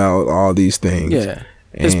 views about all these things. Yeah,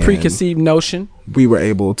 his preconceived notion. We were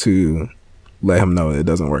able to let him know it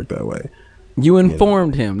doesn't work that way. You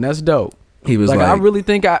informed him. That's dope. He was like, I really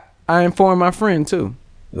think I informed my friend too.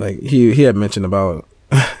 Like he had mentioned about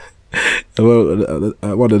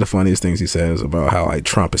one of the funniest things he says about how, like,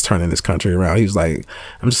 Trump is turning this country around. He was like,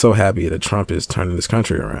 I'm just so happy that Trump is turning this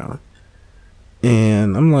country around.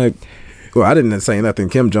 And I'm like, well, I didn't say nothing.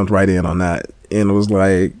 Kim jumped right in on that and was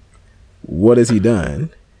like, what has he done?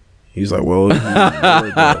 He's like, well,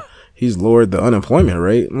 he's lowered the unemployment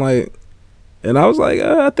rate. I'm like, and I was like,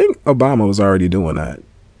 I think Obama was already doing that.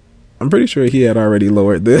 I'm pretty sure he had already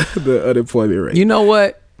lowered the unemployment rate. You know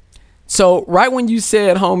what? So right when you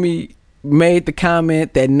said homie made the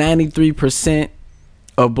comment that 93%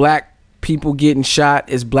 of black people getting shot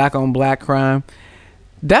is black on black crime,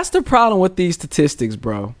 that's the problem with these statistics,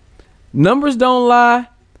 bro. Numbers don't lie,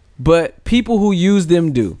 but people who use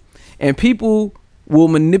them do. And people will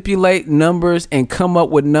manipulate numbers and come up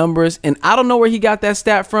with numbers. And I don't know where he got that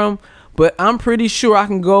stat from, but I'm pretty sure I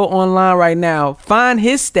can go online right now, find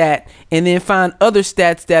his stat, and then find other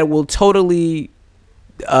stats that will totally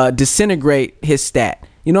disintegrate his stat.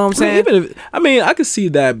 You know what I'm saying? I could see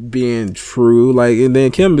that being true. Like, and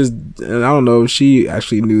then Kim and I don't know if she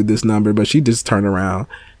actually knew this number, but she just turned around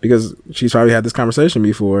because she's probably had this conversation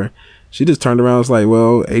before. She just turned around and was like,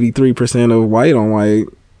 well, 83% of white on white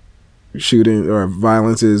shooting or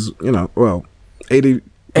violence is, 80%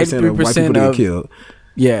 of white people get killed.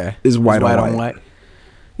 Yeah, is white on white.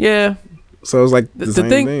 Yeah. So it's like the same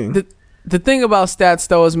thing. The thing about stats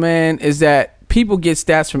though is that people get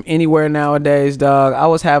stats from anywhere nowadays, dog. I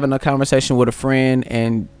was having a conversation with a friend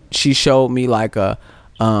and she showed me like a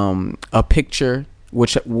picture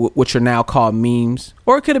which are now called memes,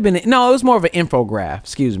 or it could have been it was more of an infograph.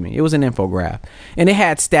 Excuse me, it was an infograph and it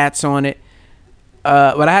had stats on it.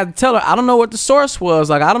 But I had to tell her I don't know what the source was.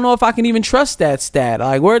 Like, I don't know if I can even trust that stat.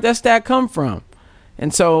 Like, where'd that stat come from?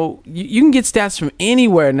 And so you can get stats from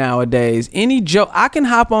anywhere nowadays. Any joke, I can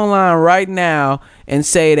hop online right now and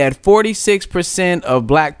say that 46% of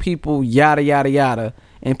black people yada yada yada,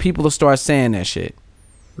 and people will start saying that shit.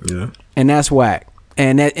 Yeah, and that's whack,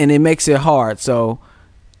 and it makes it hard. So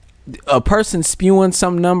a person spewing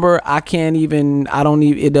some number,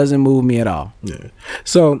 it doesn't move me at all. Yeah.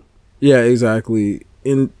 So yeah, exactly.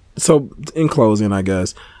 In closing, I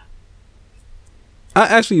guess I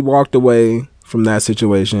actually walked away from that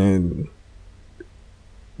situation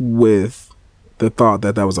with the thought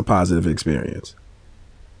that that was a positive experience.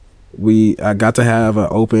 I got to have an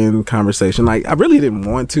open conversation. Like, I really didn't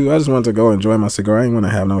want to. I just wanted to go enjoy my cigar. I didn't want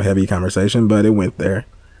to have no heavy conversation, but it went there.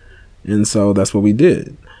 And so that's what we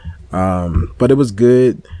did. But it was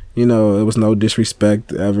good. You know, it was no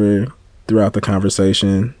disrespect ever throughout the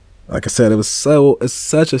conversation. Like I said, it's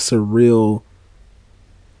such a surreal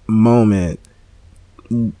moment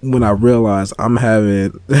when I realized I'm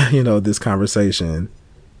having, you know, this conversation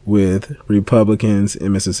with Republicans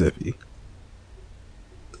in Mississippi.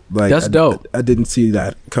 Like, that's dope. I didn't see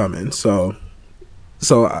that coming. So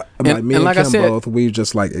like me and like Kim I said, both, we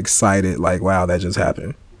just like excited, like, wow, that just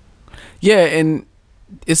happened. Yeah, and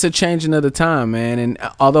it's a changing of the time, man. And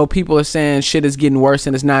although people are saying shit is getting worse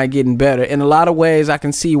and it's not getting better, in a lot of ways I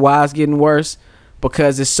can see why it's getting worse,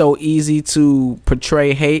 because it's so easy to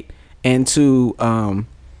portray hate and to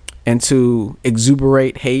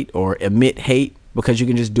exuberate hate or emit hate, because you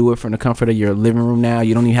can just do it from the comfort of your living room now.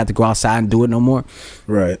 You don't even have to go outside and do it no more.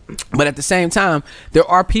 Right. But at the same time, there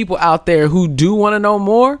are people out there who do want to know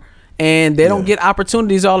more, and they don't get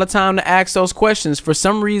opportunities all the time to ask those questions. For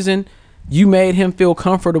some reason, you made him feel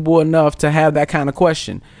comfortable enough to have that kind of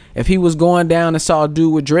question. If he was going down and saw a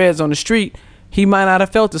dude with dreads on the street, he might not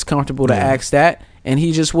have felt as comfortable to ask that, and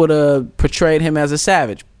he just would have portrayed him as a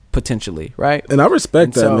savage, potentially, right? And I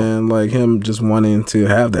respect that, man. Like, him just wanting to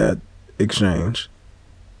have that exchange.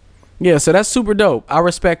 Yeah, so that's super dope. I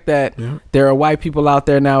respect that. There are white people out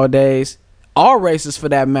there nowadays, all races for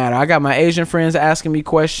that matter. I got my Asian friends asking me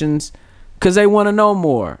questions because they want to know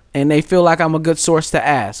more, and they feel like I'm a good source to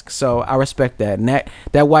ask. So I respect that. And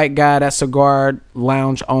that white guy, that cigar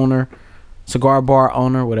lounge owner, cigar bar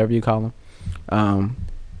owner, whatever you call him,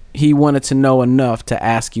 he wanted to know enough to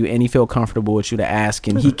ask you, and he felt comfortable with you to ask,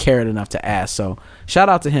 and he cared enough to ask. So shout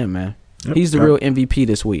out to him, man. Yep. He's the real MVP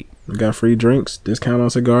this week. We got free drinks, discount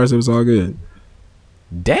on cigars. It was all good.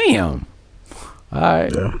 Damn. All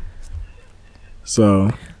right. Yeah.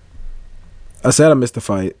 So I said I missed the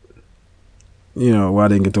fight. You know, I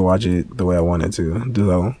didn't get to watch it the way I wanted to.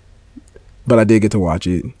 So, but I did get to watch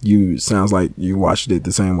it. Sounds like you watched it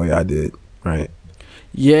the same way I did, right?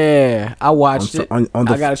 Yeah, I watched it. I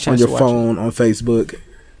got a chance on your phone, on Facebook,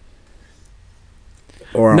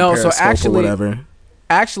 or on Periscope or whatever.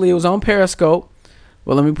 Actually, it was on Periscope.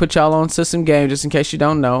 Well, let me put y'all on System Game just in case you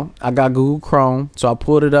don't know. I got Google Chrome, so I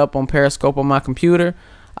pulled it up on Periscope on my computer.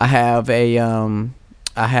 I have a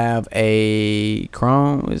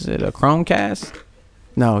Chrome. Is it a Chromecast?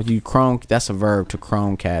 No, that's a verb, to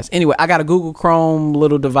Chromecast. Anyway, I got a Google Chrome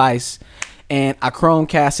little device, and I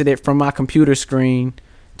Chromecasted it from my computer screen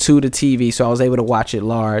to the TV, so I was able to watch it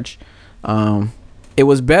large. It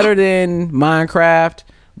was better than Minecraft,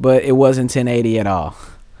 but it wasn't 1080 at all.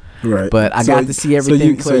 Right. But I got to see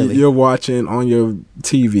everything clearly. So you're watching on your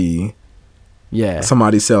TV,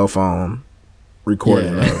 somebody's cell phone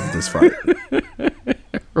recording of this fight.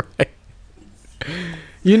 Right.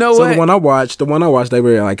 You know what? So the one I watched, they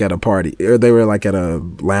were like at a party, or they were like at a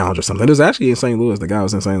lounge or something. It was actually in St. Louis. The guy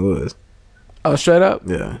was in St. Louis. Oh, straight up?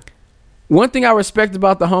 Yeah. One thing I respect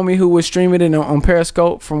about the homie who was streaming it on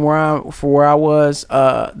Periscope from where I was,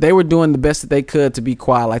 they were doing the best that they could to be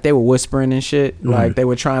quiet. Like, they were whispering and shit. Mm-hmm. Like, they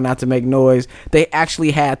were trying not to make noise. They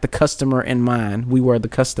actually had the customer in mind. We were the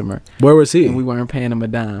customer. Where was he? And we weren't paying him a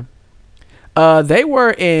dime. They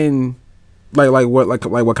were in like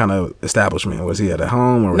what kind of establishment was he at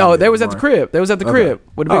home or? No, they was at the crib. They was at the crib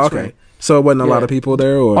with a big screen. So it wasn't a lot of people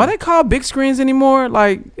there, or are they called big screens anymore?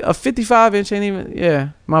 Like a 55-inch ain't even. Yeah,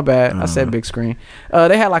 my bad. I said big screen.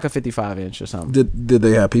 They had like a 55-inch or something. Did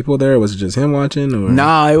they have people there? Or was it just him watching? Or?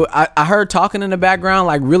 Nah, I heard talking in the background,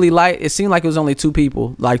 like really light. It seemed like it was only two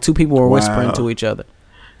people. Like two people were whispering to each other.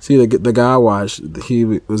 See, the guy I watched, he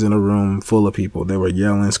was in a room full of people. They were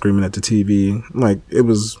yelling, screaming at the TV. Like, it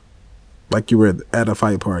was like you were at a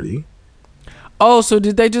fight party. Oh, so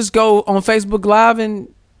did they just go on Facebook Live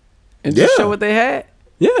and just show what they had?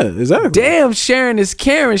 Yeah, exactly. Damn, Sharon is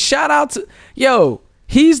caring. Shout out to... Yo,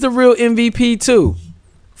 he's the real MVP, too.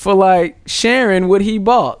 For, like, sharing what he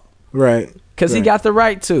bought. Right. Because he got the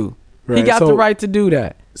right to. Right. He got the right to do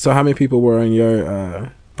that. So how many people were on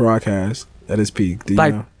your broadcast at his peak? Do you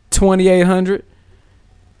know? 2,800.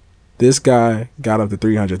 This guy got up to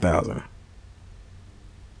 300,000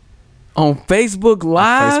 on Facebook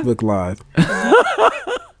Live. Facebook Live.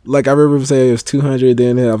 Like, I remember saying it was 200.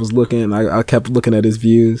 Then I was looking. I kept looking at his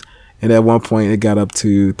views, and at one point it got up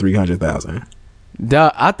to 300,000.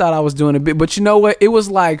 I thought I was doing a bit, but you know what? It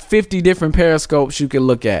was like 50 different periscopes you could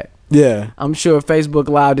look at. Yeah. I'm sure Facebook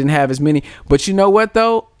Live didn't have as many. But you know what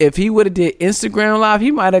though? If he would have did Instagram Live,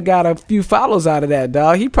 he might have got a few follows out of that,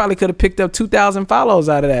 dog. He probably could have picked up 2,000 follows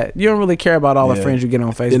out of that. You don't really care about all the Yeah. friends you get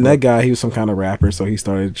on Facebook. And that guy, he was some kind of rapper, so he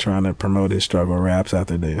started trying to promote his struggle raps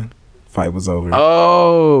after the fight was over.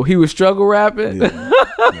 Oh, he was struggle rapping?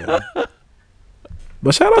 Yeah.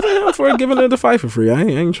 But shout out to him for giving her the fight for free. I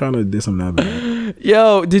ain't trying to diss him that bad.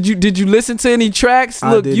 Yo, did you listen to any tracks?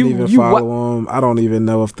 I didn't even follow him. I don't even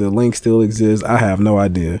know if the link still exists. I have no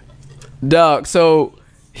idea. Dog, so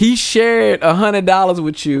he shared $100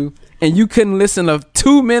 with you and you couldn't listen to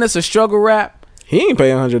 2 minutes of struggle rap? He ain't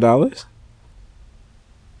paying $100.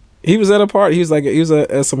 He was at a party. He was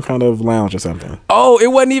at some kind of lounge or something. Oh, it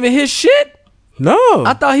wasn't even his shit? No.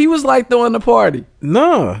 I thought he was like throwing the party.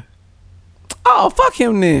 No. Oh, fuck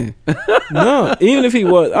him then. No. Even if he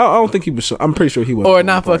was, I don't think he was. I'm pretty sure he was. Or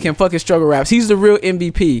not fuck him. Fuck his struggle raps. He's the real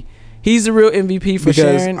MVP. He's the real MVP for because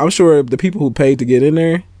sharing. I'm sure the people who paid to get in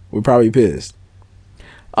there were probably pissed.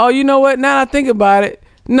 Oh, you know what? Now that I think about it,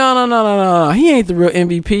 no. He ain't the real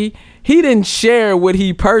MVP. He didn't share what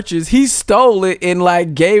he purchased. He stole it and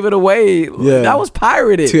like gave it away. Yeah. That was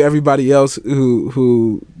pirated. To everybody else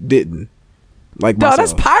who didn't. Like Dog,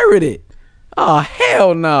 myself. that's pirated. Oh,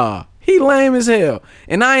 hell nah. He lame as hell.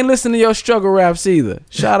 And I ain't listening to your struggle raps either.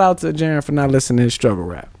 Shout out to Jaren for not listening to his struggle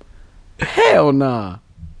rap. Hell nah.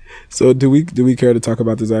 So do we care to talk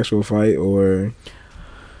about this actual fight or?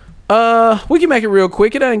 We can make it real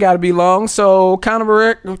quick. It ain't got to be long. So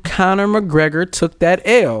Conor McGregor took that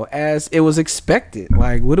L as it was expected.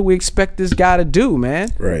 Like, what do we expect this guy to do, man?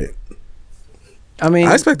 Right. I mean,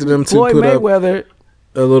 I expected him to Floyd put Mayweather. up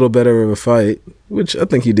a little better of a fight, which I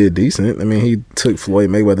think he did decent. I mean, he took Floyd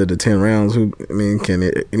Mayweather to 10 rounds.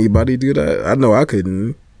 Can anybody do that? I know I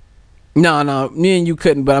couldn't. No, me and you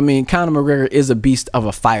couldn't. But I mean, Conor McGregor is a beast of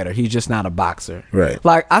a fighter. He's just not a boxer. Right.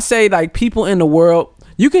 Like I say, like people in the world,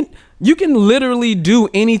 you can literally do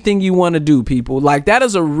anything you want to do, people. Like that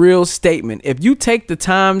is a real statement. If you take the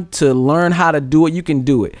time to learn how to do it, you can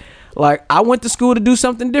do it. Like I went to school to do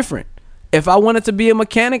something different. If I wanted to be a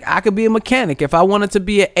mechanic, I could be a mechanic. If I wanted to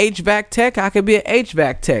be an HVAC tech, I could be an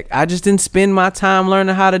HVAC tech. I just didn't spend my time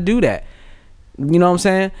learning how to do that. You know what I'm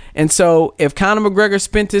saying? And so if Conor McGregor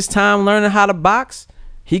spent his time learning how to box,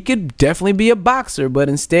 he could definitely be a boxer. But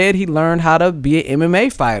instead, he learned how to be an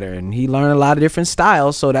MMA fighter. And he learned a lot of different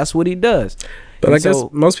styles. So that's what he does. But And I guess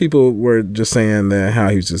most people were just saying that how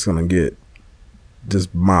he was just going to get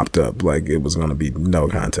just mopped up. Like it was going to be no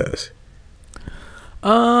contest.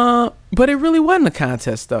 But it really wasn't a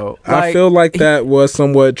contest though. I feel like that was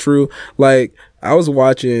somewhat true. Like I was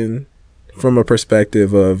watching from a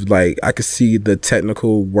perspective of like I could see the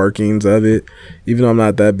technical workings of it, even though I'm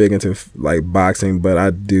not that big into like boxing, but I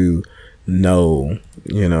do know,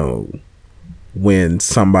 when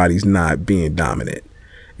somebody's not being dominant.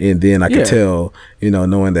 And then I could tell,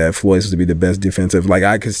 knowing that Floyd was to be the best defensive, like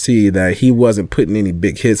I could see that he wasn't putting any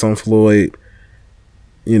big hits on Floyd,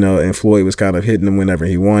 and Floyd was kind of hitting him whenever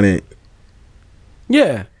he wanted.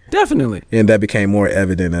 Yeah, definitely. And that became more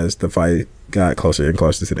evident as the fight got closer and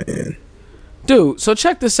closer to the end. Dude, so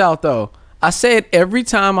check this out though. I say it every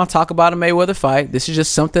time I talk about a Mayweather fight. This is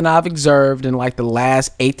just something I've observed in like the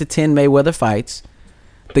last 8 to 10 Mayweather fights.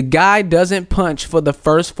 The guy doesn't punch for the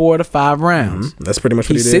first 4 to 5 rounds. Mm-hmm. That's pretty much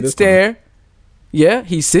what he did. He sits there. Yeah,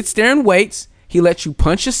 he sits there and waits. He lets you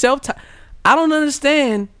punch yourself. I don't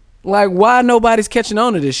understand like why nobody's catching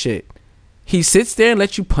on to this shit. He sits there and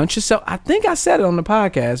lets you punch yourself. I think I said it on the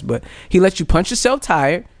podcast, but he lets you punch yourself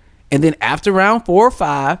tired. And then after round 4 or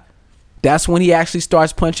 5, that's when he actually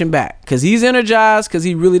starts punching back. Because he's energized because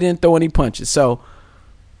he really didn't throw any punches. So,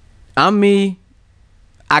 I'm me.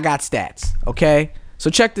 I got stats, okay?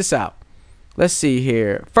 So, check this out. Let's see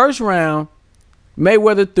here. First round,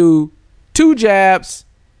 Mayweather threw 2 jabs.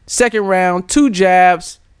 Second round, 2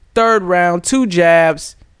 jabs. Third round, 2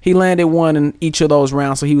 jabs. He landed 1 in each of those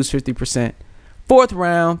rounds, so he was 50%. Fourth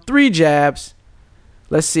round, 3 jabs.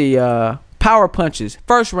 Let's see. Power punches.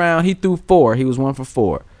 First round, he threw 4. He was 1 for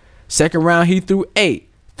 4. Second round, he threw 8.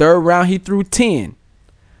 Third round, he threw 10.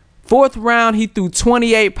 Fourth round, he threw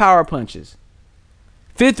 28 power punches.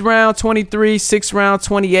 Fifth round, 23. Sixth round,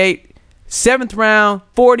 28. Seventh round,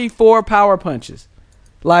 44 power punches.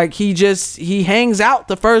 Like, he hangs out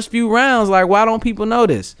the first few rounds. Like, why don't people know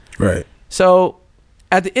this? Right. So,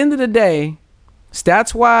 at the end of the day,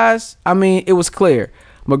 stats-wise, I mean, it was clear.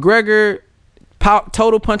 McGregor,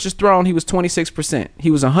 total punches thrown, he was 26%.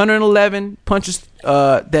 He was 111 punches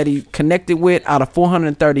that he connected with out of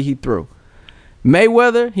 430 he threw.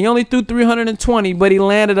 Mayweather, he only threw 320, but he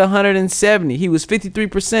landed 170. He was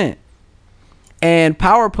 53%. And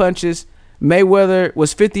power punches, Mayweather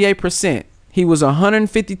was 58%. He was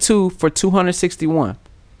 152 for 261.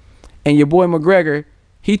 And your boy McGregor,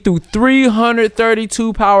 he threw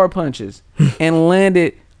 332 power punches and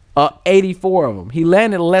landed 84 of them. He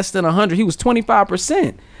landed less than 100. He was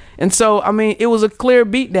 25%. And so, I mean, it was a clear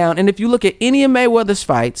beatdown. And if you look at any of Mayweather's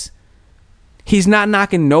fights, he's not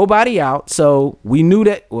knocking nobody out. So we knew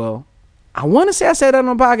that. Well, I want to say I said that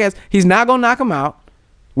on the podcast. He's not going to knock him out.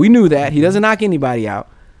 We knew that. He doesn't knock anybody out.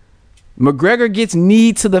 McGregor gets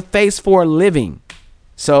knee to the face for a living.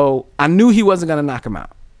 So I knew he wasn't going to knock him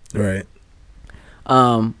out. Right.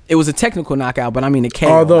 It was a technical knockout, but I mean, like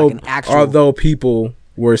an actual. Although people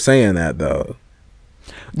were saying that, though.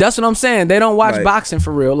 That's what I'm saying. They don't watch boxing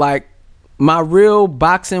for real. Like, my real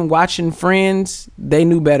boxing watching friends, they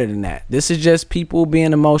knew better than that. This is just people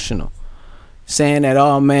being emotional, saying that,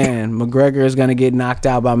 oh man, McGregor is gonna get knocked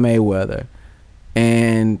out by Mayweather.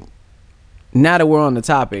 And now that we're on the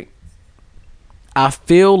topic, I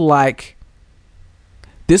feel like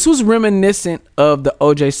this was reminiscent of the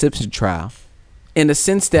O.J. Simpson trial, in the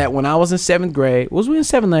sense that when I was in 7th grade, was we in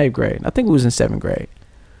 7th or 8th grade? I think we was in 7th grade.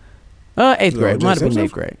 8th grade. Might have been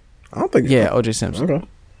 8th grade. I don't think. Yeah, O.J. Simpson. Okay.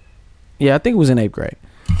 Yeah, I think it was in 8th grade.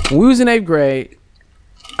 When we was in 8th grade,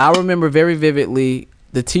 I remember very vividly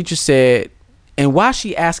the teacher said, and why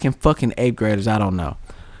she asking fucking 8th graders, I don't know.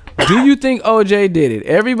 Do you think OJ did it?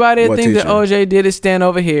 Everybody that think that OJ did it, stand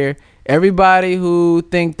over here. Everybody who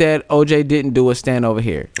think that OJ didn't do it, stand over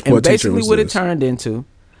here. And what basically what it turned into,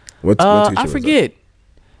 what teacher I forget.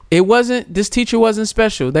 It wasn't, this teacher wasn't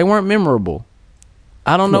special. They weren't memorable.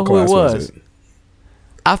 I don't know who it was.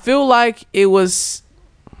 I feel like it was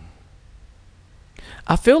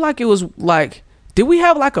like, did we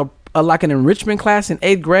have like like an enrichment class in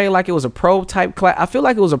 8th grade? Like it was a probe type class. I feel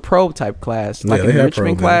like it was a probe type class, like an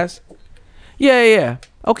enrichment class. Yeah.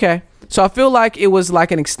 Okay. So I feel like it was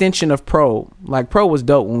like an extension of probe. Like probe was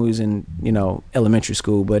dope when we was in, elementary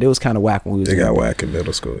school, but it was kind of whack when we was. It got whack in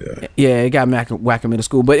middle school, yeah. Yeah, it got whack in middle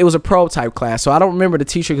school, but it was a probe type class. So I don't remember the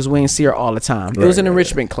teacher because we didn't see her all the time. It was an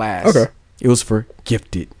enrichment class. Okay. It was for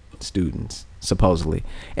gifted students, supposedly,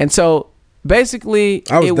 and so basically,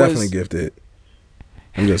 I was definitely gifted.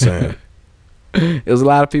 I'm just saying. It was a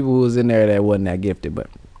lot of people who was in there that wasn't that gifted, but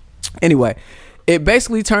anyway, it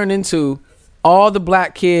basically turned into all the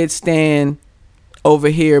black kids stand over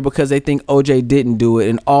here because they think OJ didn't do it,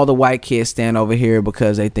 and all the white kids stand over here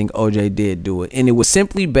because they think OJ did do it. And it was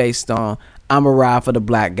simply based on, I'm gonna ride for the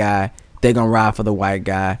black guy, they're gonna ride for the white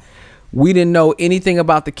guy. We didn't know anything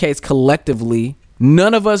about the case collectively.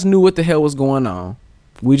 None of us knew what the hell was going on.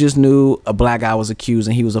 We just knew a black guy was accused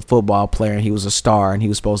and he was a football player and he was a star and he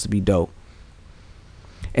was supposed to be dope.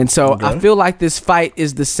 And so I feel like this fight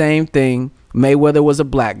is the same thing. Mayweather was a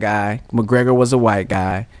black guy, McGregor was a white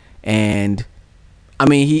guy, and I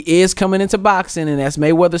mean, he is coming into boxing, and that's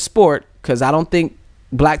Mayweather's sport, because I don't think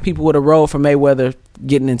black people would have rolled for Mayweather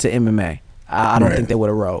getting into MMA. I don't think they would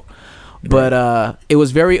have rolled. But it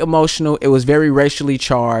was very emotional. It was very racially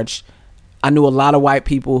charged. I knew a lot of white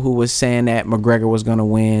people who was saying that McGregor was going to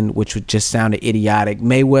win, which just sounded idiotic.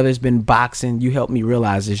 Mayweather's been boxing. You helped me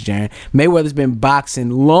realize this, Jaren. Mayweather's been boxing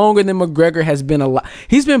longer than McGregor has been alive.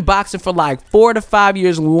 He's been boxing for like 4 to 5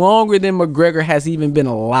 years longer than McGregor has even been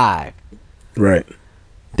alive. Right.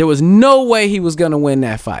 There was no way he was going to win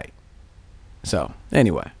that fight. So,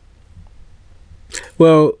 anyway.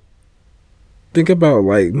 Well, think about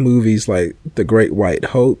like movies like The Great White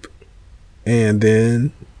Hope, and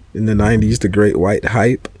then in the 90s, The Great White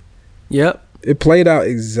Hype. Yep. It played out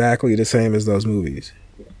exactly the same as those movies.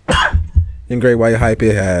 In Great White Hype,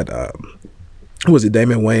 it had who was it?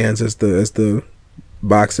 Damon Wayans as the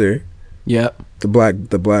boxer. Yep. The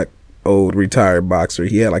black old retired boxer.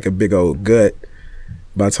 He had like a big old gut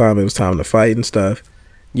by the time it was time to fight and stuff.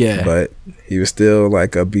 Yeah. But he was still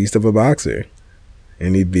like a beast of a boxer.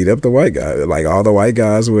 And he beat up the white guy. Like all the white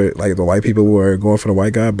guys were, like the white people were going for the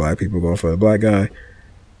white guy, black people going for the black guy.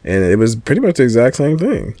 And it was pretty much the exact same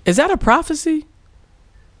thing. Is that a prophecy?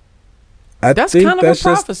 That's kind of a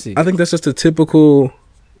prophecy. I think that's just a typical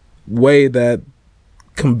way that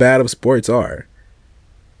combative sports are.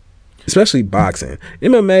 Especially boxing.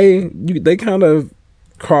 MMA, they kind of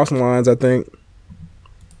cross lines, I think.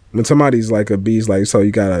 When somebody's like a beast, like, so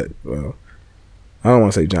you gotta, well, I don't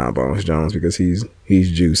want to say John Bones Jones because he's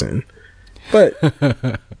juicing. But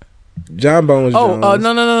John Bones Jones. Oh,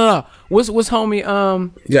 no. What's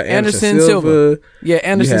homie? Yeah, Anderson Silva. Yeah,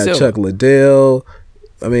 Anderson Silva. Chuck Liddell.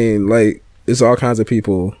 I mean, like, it's all kinds of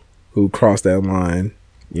people who cross that line,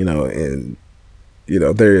 and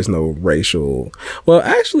there is no racial. Well,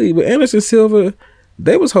 actually, with Anderson Silva,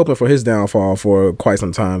 they was hoping for his downfall for quite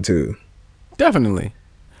some time too. Definitely.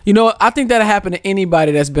 You know, I think that'll happen to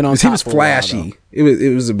anybody that's been on top. He was for a while, flashy.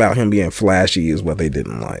 It was about him being flashy is what they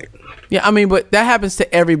didn't like. Yeah, I mean, but that happens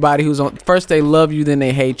to everybody who's on. First they love you, then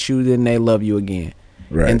they hate you, then they love you again.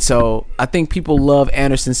 Right. And so I think people love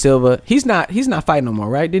Anderson Silva. He's not fighting no more,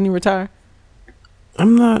 right? Didn't he retire?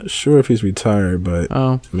 I'm not sure if he's retired, but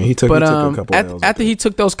I mean, he took a couple L's. After he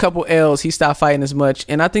took those couple L's, he stopped fighting as much.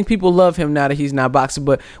 And I think people love him now that he's not boxing.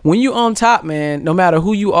 But when you on top, man, no matter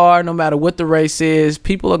who you are, no matter what the race is,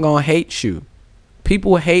 people are gonna hate you.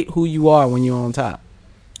 People hate who you are when you're on top.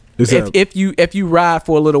 If you ride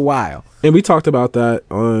for a little while. And we talked about that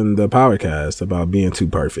on the Powercast about being too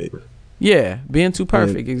perfect. Yeah, being too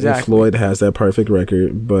perfect, exactly. And Floyd has that perfect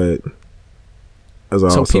record, but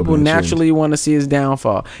so people naturally want to see his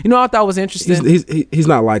downfall. You know what I thought was interesting? He's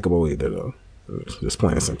not likable either, though. Just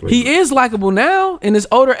plain simply. He is likable now in his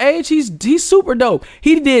older age. He's super dope.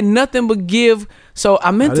 He did nothing but give. So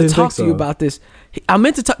I meant to talk to you about this. I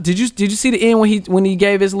meant to talk. Did you see the end when he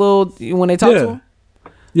gave his little when they talked to him?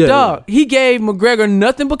 Yeah. Dog, he gave McGregor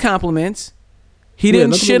nothing but compliments. He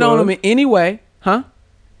didn't shit on him in any way, huh?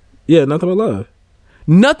 Yeah, nothing but love.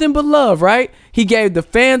 Nothing but love, right? He gave the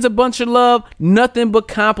fans a bunch of love, nothing but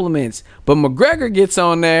compliments. But McGregor gets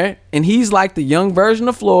on there, and he's like the young version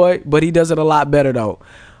of Floyd, but he does it a lot better, though.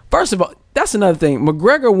 First of all, that's another thing.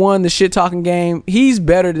 McGregor won the shit talking game. He's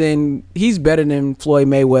better than Floyd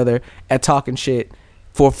Mayweather at talking shit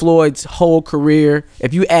for Floyd's whole career.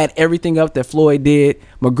 If you add everything up that Floyd did,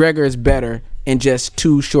 McGregor is better in just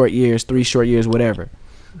 3 short years, whatever.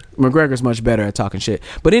 McGregor's much better at talking shit.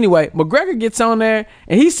 But anyway, McGregor gets on there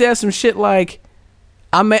and he says some shit like,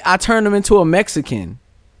 I turned him into a Mexican.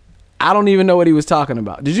 I don't even know what he was talking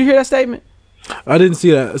about. Did you hear that statement? I didn't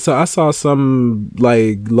see that. So I saw some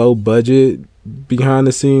like low budget behind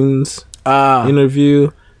the scenes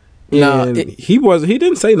interview. And he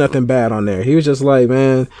didn't say nothing bad on there. He was just like,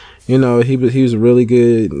 man, you know, he was really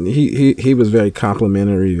good. He was very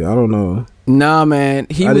complimentary. I don't know. Nah, man.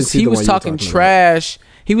 He was talking trash.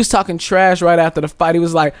 He was talking trash right after the fight. He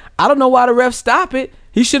was like, I don't know why the ref stopped it.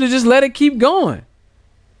 He should have just let it keep going.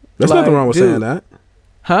 There's nothing wrong with saying that.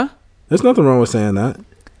 Huh? There's nothing wrong with saying that.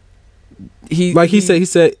 He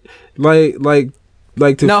said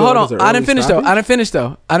to no, hold on. I didn't finish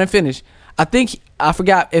though. I think I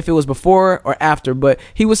forgot if it was before or after, but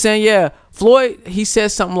he was saying, yeah, Floyd, he said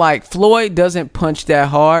something like Floyd doesn't punch that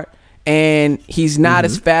hard and he's not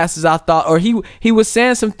as fast as I thought, or he was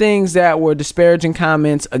saying some things that were disparaging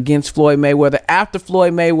comments against Floyd Mayweather after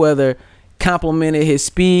Floyd Mayweather complimented his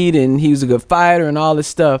speed and he was a good fighter and all this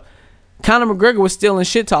stuff. Conor McGregor was still in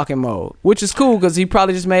shit talking mode, which is cool because he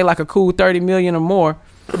probably just made like a cool 30 million or more.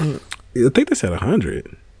 I think they said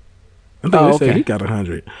 100. I think they said he got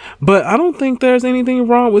 100. But I don't think there's anything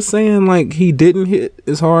wrong with saying like he didn't hit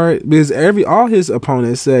as hard, because all his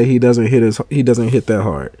opponents say he doesn't hit that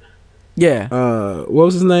hard. Yeah. What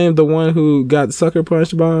was his name? The one who got sucker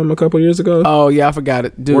punched by him a couple years ago? Oh yeah, I forgot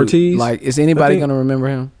it. Dude, Ortiz. Like, is anybody gonna remember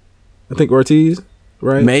him? I think Ortiz,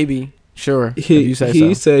 right? Maybe. Sure. He said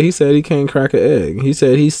he can't crack an egg. He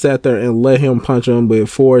said he sat there and let him punch him with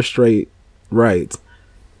 4 straight rights,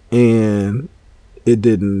 and it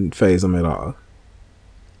didn't faze him at all.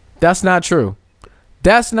 That's not true.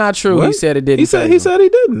 What? He said it didn't. He said he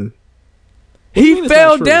didn't. He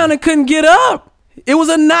fell down and couldn't get up. It was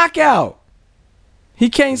a knockout. He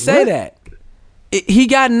can't say that. He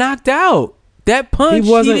got knocked out. That punch.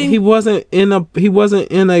 He wasn't in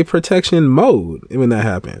a protection mode when that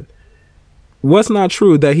happened. What's not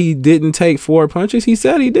true that he didn't take 4 punches? He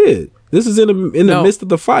said he did. This is in the midst of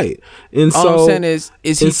the fight, and all I'm saying is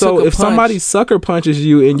if somebody sucker punches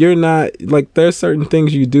you and you're not, like, there's certain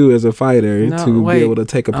things you do as a fighter be able to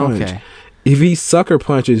take a punch. Okay. If he sucker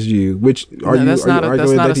punches you, which that's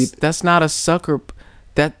not a sucker.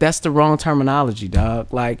 That's the wrong terminology,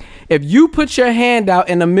 dog. Like, if you put your hand out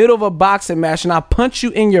in the middle of a boxing match and I punch you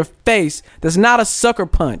in your face, that's not a sucker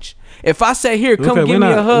punch. If I say, here, come give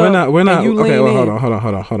me a hug, we're not. Okay, well,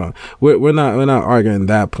 hold on. We're not arguing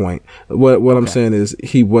that point. What I'm saying is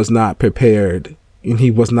he was not prepared and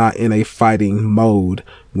he was not in a fighting mode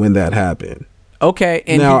when that happened. Okay,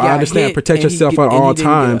 and now I understand. Protect yourself at all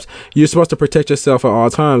times. You're supposed to protect yourself at all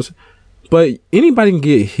times, but anybody can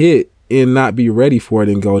get hit and not be ready for it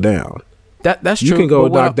and go down. That's true. You can go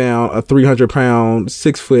knock down a 300-pound,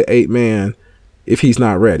 6'8" man if he's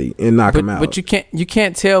not ready and knock him out. But you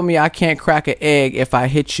can't tell me I can't crack an egg if I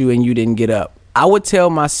hit you and you didn't get up. I would tell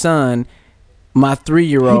my son, my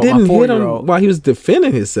 3-year-old, my 4-year-old, while he was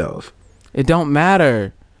defending himself. It don't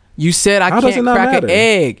matter. You said I How does it can't not crack matter? an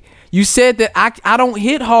egg. You said that I don't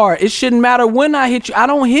hit hard. It shouldn't matter when I hit you. I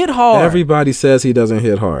don't hit hard. Everybody says he doesn't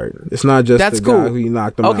hit hard. It's not just That's the cool. guy who he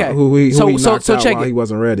knocked him Okay. out. Who he knocked out check while it. he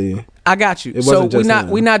wasn't ready. I got you. It So wasn't just him.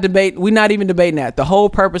 we're not even debating that. The whole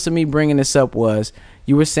purpose of me bringing this up was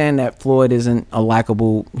you were saying that Floyd isn't a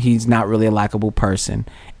likable. He's not really a likable person,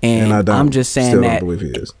 and I don't. I'm just saying still that. don't believe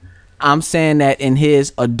he is. I'm saying that in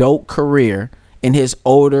his adult career, in his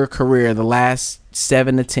older career, the last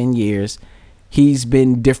 7 to 10 years, he's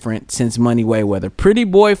been different since Money Mayweather. Pretty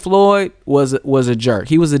Boy Floyd was a jerk.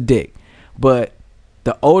 He was a dick. But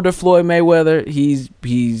the older Floyd Mayweather, he's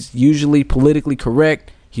usually politically correct.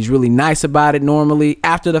 He's really nice about it normally.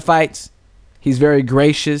 After the fights, he's very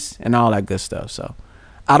gracious and all that good stuff. So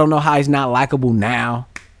I don't know how he's not likable now.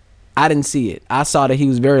 I didn't see it. I saw that he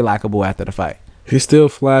was very likable after the fight. He's still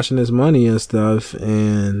flashing his money and stuff,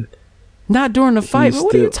 and Not during the fight. He's But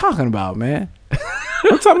what are you still- talking about, man?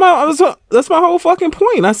 I'm talking about. That's my whole fucking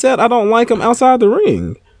point. I said I don't like him outside the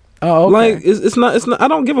ring. Oh, okay. Like it's not. I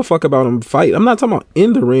don't give a fuck about him fight. I'm not talking about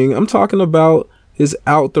in the ring. I'm talking about his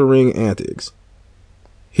out the ring antics.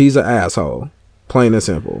 He's an asshole, plain and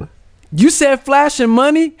simple. You said flashing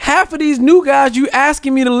money. Half of these new guys you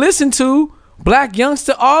asking me to listen to, Black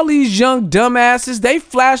Youngster, all these young dumbasses, they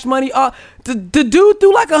flash money. The dude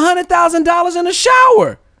threw like $100,000 in the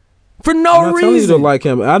shower for no I'm not telling you to reason. like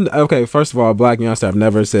him. Okay, first of all, Black Youngster, I've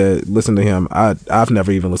never said listen to him. I've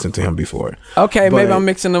never even listened to him before. Okay, maybe But- I'm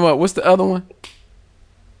mixing them up. What's the other one?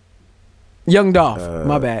 Young Dolph.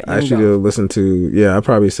 My bad. I Young actually Dolph. did listen to. Yeah, I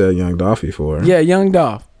probably said Young Dolph before. Yeah, Young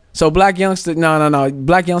Dolph. So Black Youngster, no.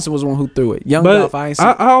 Black Youngster was the one who threw it. Young But Dolph, I ain't seen.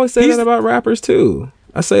 I always say He's- that about rappers too.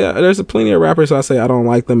 I say there's plenty of rappers I say I don't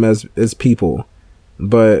like them as people,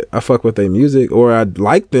 but I fuck with their music, or I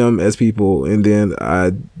like them as people, and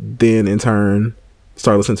then in turn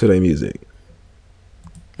start listening to their music.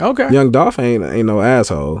 Okay. Young Dolph ain't no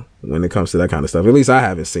asshole when it comes to that kind of stuff. At least I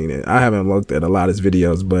haven't seen it. I haven't looked at a lot of his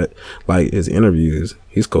videos, but like his interviews,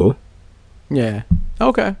 he's cool. Yeah.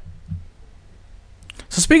 Okay.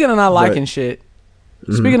 So speaking of not liking shit,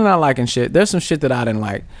 there's some shit that I didn't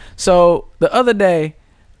like. So the other day,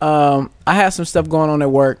 I had some stuff going on at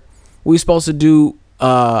work. We supposed to do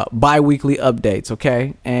bi-weekly updates,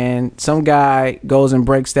 okay? And some guy goes and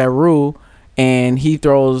breaks that rule, and he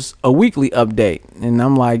throws a weekly update. And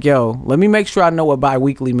I'm like, yo, let me make sure I know what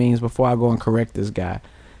bi-weekly means before I go and correct this guy.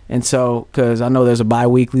 And so, because I know there's a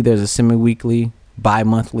bi-weekly, there's a semi-weekly,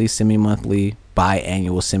 bi-monthly, semi-monthly,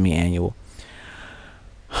 bi-annual, semi-annual.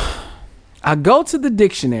 I go to the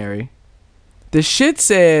dictionary. The shit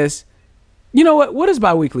says, you know what? What does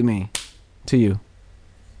bi-weekly mean to you?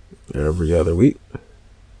 Every other week,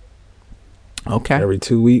 Okay. every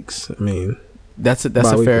 2 weeks. I mean, That's a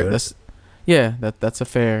bi-weekly, fair right? that's a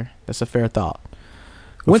fair thought.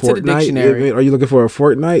 Went to the fortnight? dictionary. Are you looking for a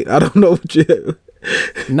fortnight? I don't know what you.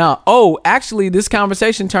 No. Oh, actually, this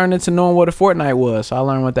conversation turned into knowing what a fortnight was. So I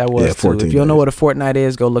learned what that was Yeah, too. 14 If you don't know days. what a fortnight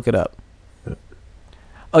is, go look it up.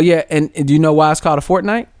 Oh yeah, and do you know why it's called a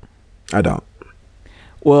fortnight? I don't.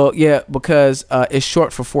 Well, yeah, because it's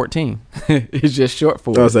short for 14. It's just short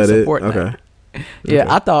for. Oh, is that It's a it? fortnight. Okay. Yeah,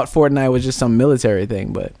 Okay. I thought Fortnite was just some military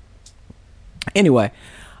thing, but anyway,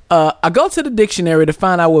 I go to the dictionary to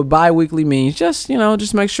find out what bi-weekly means. Just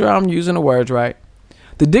make sure I'm using the words right.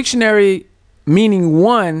 The dictionary meaning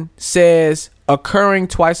 1 says occurring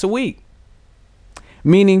twice a week.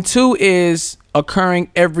 Meaning 2 is occurring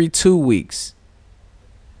every 2 weeks.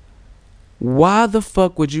 Why the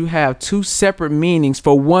fuck would you have 2 separate meanings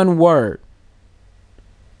for one word?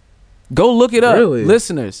 Go look it up, Really?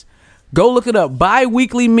 listeners. Go look it up.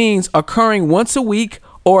 Bi-weekly means occurring once a week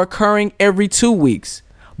or occurring every 2 weeks.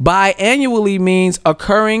 Biannually means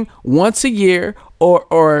occurring once a year or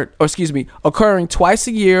occurring twice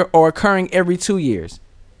a year or occurring every 2 years.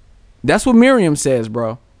 That's what Merriam says,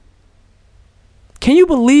 bro. Can you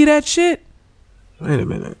believe that shit? Wait a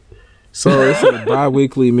minute. So it said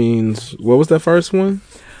bi-weekly means, what was that first one?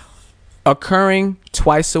 Occurring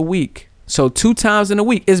twice a week. So 2 times in a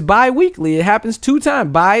week. It's bi-weekly. It happens 2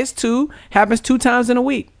 times. Bi is 2, happens 2 times in a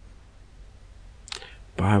week.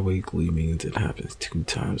 Bi-weekly means it happens 2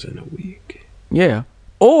 times in a week. Yeah.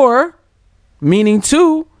 Or meaning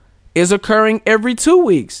 2 is occurring every 2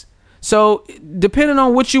 weeks. So depending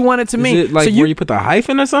on what you want it to mean. Is it like so where you put the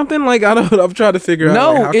hyphen or something? Like I'm trying to figure out.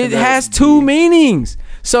 No, like, how it could that has be? 2 meanings.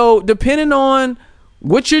 So depending on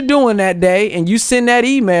what you're doing that day and you send that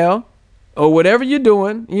email or whatever you're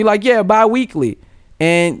doing, and you're like, yeah, bi-weekly.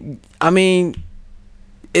 And I mean,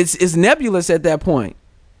 it's nebulous at that point.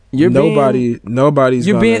 Nobody's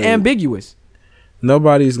being ambiguous.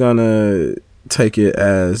 Nobody's gonna take it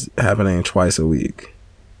as happening twice a week.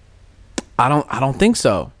 I don't think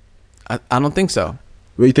so. I don't think so.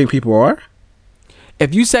 What do you think people are?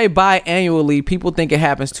 If you say biannually, people think it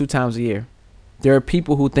happens 2 times a year. There are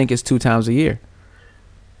people who think it's 2 times a year.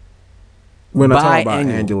 We're not talking about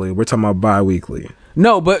Biannual. annually. We're talking about bi-weekly.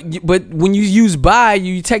 No, but when you use bi,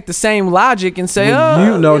 you take the same logic and say,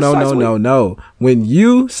 No. When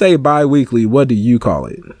you say bi-weekly, what do you call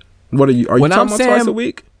it? What are you? Are you When I'm talking about saying- twice a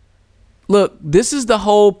week? Look, this is the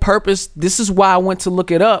whole purpose. This is why I went to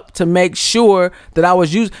look it up, to make sure that I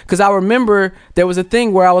was using, because I remember there was a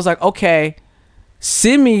thing where I was like, okay,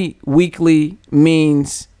 semi-weekly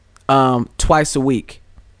means twice a week,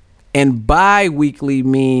 and bi-weekly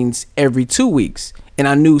means every 2 weeks. And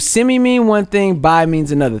I knew semi mean one thing, bi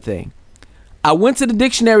means another thing. I went to the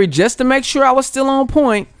dictionary just to make sure I was still on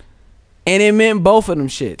point, and it meant both of them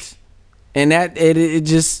shits. And that it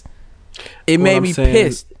just made me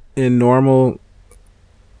pissed. In normal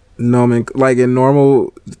in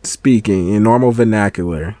normal speaking, in normal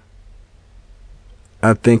vernacular,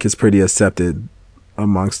 I think it's pretty accepted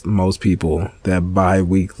amongst most people that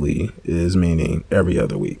bi-weekly is meaning every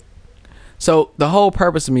other week. So the whole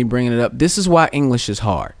purpose of me bringing it up, this is why English is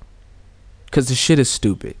hard, because the shit is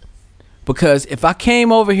stupid. Because if I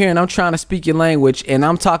came over here and I'm trying to speak your language and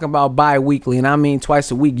I'm talking about bi-weekly and I mean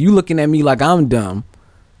twice a week, you looking at me like I'm dumb.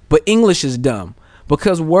 But English is dumb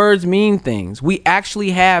because words mean things. We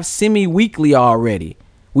actually have semi-weekly already.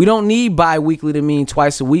 We don't need bi-weekly to mean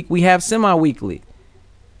twice a week. We have semi-weekly.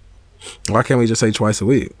 Why can't we just say twice a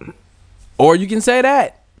week? Or you can say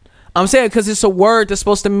that. I'm saying because it's a word that's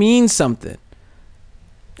supposed to mean something.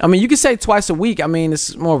 I mean, you can say twice a week. I mean,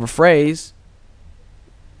 it's more of a phrase.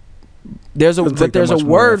 There's a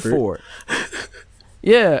word for it.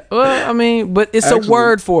 Yeah. Well, I mean, but it's actually a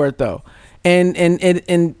word for it though. And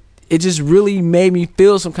it just really made me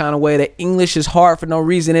feel some kind of way that English is hard for no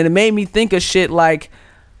reason. And it made me think of shit like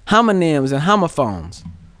homonyms and homophones.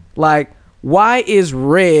 Like, why is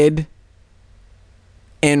red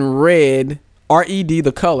and red, R-E-D,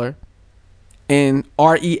 the color, and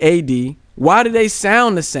R-E-A-D, why do they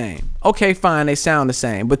sound the same? Okay, fine, they sound the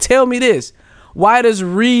same. But tell me this. Why does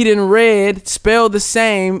read and red spell the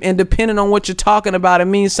same, and depending on what you're talking about, it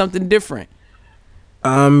means something different?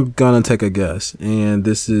 I'm gonna take a guess, and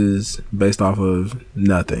this is based off of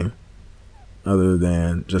nothing other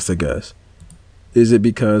than just a guess. Is it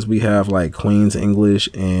because we have like Queen's English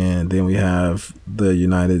and then we have the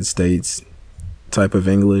United States type of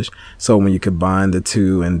English? So when you combine the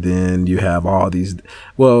two and then you have all these,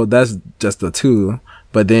 well, that's just the two,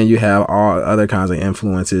 but then you have all other kinds of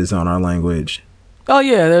influences on our language. Oh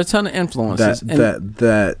yeah, there are a ton of influences.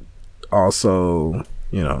 That also,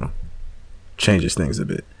 you know, changes things a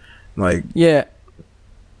bit. Like, yeah,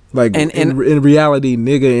 like in reality,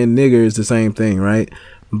 nigga and nigger is the same thing, right?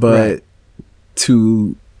 But right.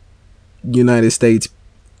 To United States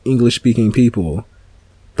English speaking people,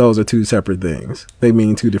 those are two separate things. They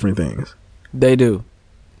mean two different things. They do.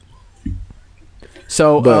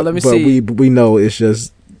 So let me see. But we know it's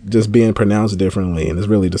just being pronounced differently, and it's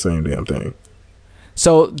really the same damn thing.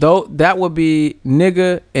 So though that would be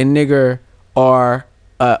nigga and nigger are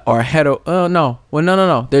hetero. No, well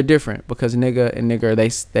no, they're different because nigga and nigger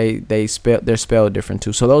they're spelled different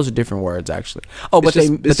too. So those are different words actually. Oh, but they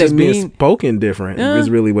mean being spoken different is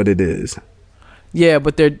really what it is. Yeah,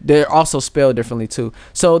 but they're also spelled differently too.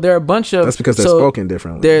 So there are a bunch of, that's because they're spoken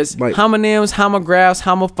differently. There's like homonyms, homographs,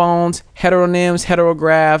 homophones, heteronyms,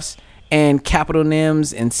 heterographs, and capital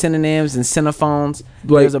nyms and synonyms and synophones.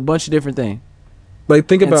 Like, there's a bunch of different things. Like,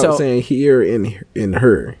 think about saying here in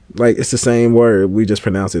her. Like, it's the same word. We just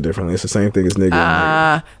pronounce it differently. It's the same thing as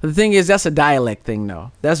nigga. The thing is, that's a dialect thing,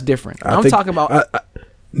 though. That's different. I'm talking about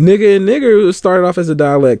nigga and nigger started off as a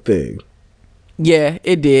dialect thing. Yeah,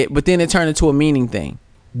 it did, but then it turned into a meaning thing.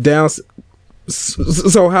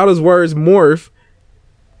 So how does words morph?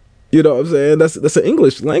 You know what I'm saying? That's an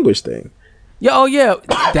English language thing. Yeah, oh yeah.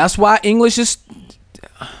 That's why English is.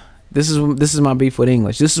 This is my beef with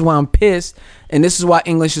English. This is why I'm pissed, and this is why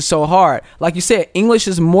English is so hard. Like you said, English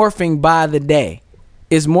is morphing by the day.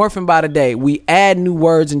 It's morphing by the day. We add new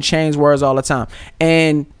words and change words all the time,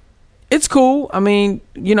 and it's cool. I mean,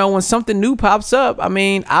 you know, when something new pops up, I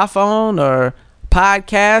mean, iPhone or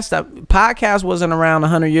podcast wasn't around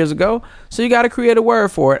 100 years ago, so you got to create a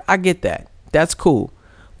word for it. I get that. That's cool.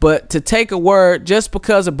 But to take a word just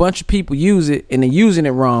because a bunch of people use it and they're using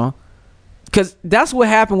it wrong, because that's what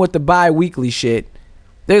happened with the bi-weekly shit.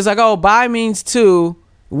 There's like, oh, bi means two,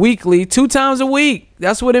 weekly, 2 times a week.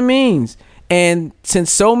 That's what it means. And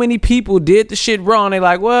since so many people did the shit wrong, they're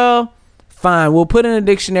like, well, fine, we'll put in a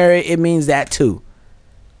dictionary. It means that too.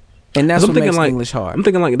 And that's what makes English hard. I'm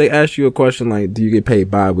thinking like they asked you a question like, do you get paid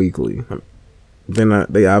bi-weekly?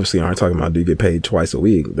 They obviously aren't talking about do you get paid twice a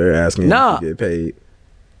week. They're asking Nah. if you get paid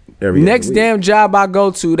every Next other week. damn job I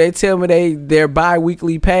go to, they tell me their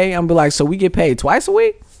bi-weekly pay. I'm be like, so we get paid twice a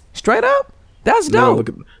week? Straight up? That's dope.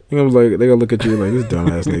 They gonna look at you like this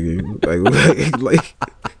dumbass nigga. Like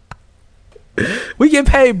We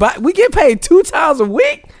get paid 2 times a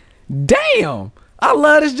week? Damn. I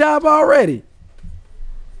love this job already.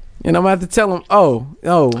 And I'm gonna have to tell them,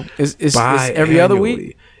 it's every other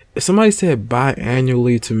week. If somebody said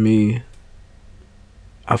biannually to me,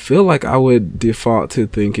 I feel like I would default to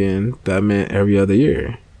thinking that meant every other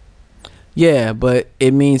year. Yeah, but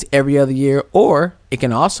it means every other year, or it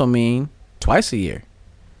can also mean twice a year.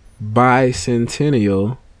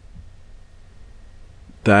 Bicentennial,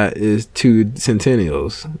 that is 2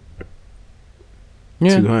 centennials.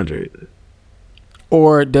 Yeah. 200.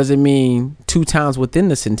 Or does it mean 2 times within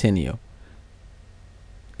the centennial?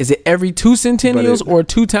 Is it every 2 centennials or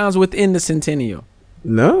 2 times within the centennial?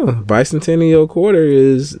 No, bicentennial quarter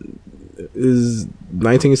is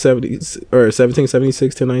 1970 or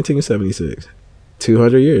 1776 to 1976.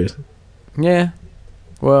 200 years. Yeah.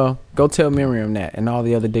 Well, go tell Miriam that and all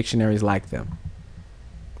the other dictionaries like them.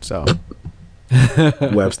 So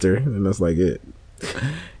Webster, and that's like it.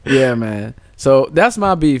 yeah, man. So that's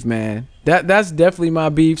my beef, man. That's definitely my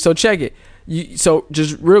beef. So check it. So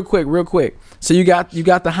just real quick. So you got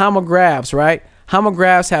the homographs, right?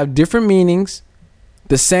 Homographs have different meanings,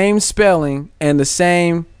 the same spelling, and the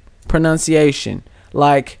same pronunciation.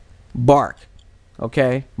 Like bark,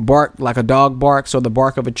 okay? Bark, like a dog barks, or the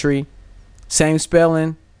bark of a tree. Same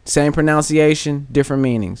spelling, same pronunciation, different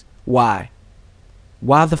meanings. Why?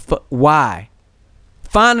 Why?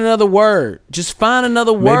 Find another word. Just find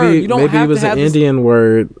another word. You don't have to have maybe it was an Indian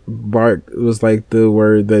word. Bark was like the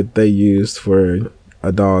word that they used for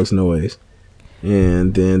a dog's noise.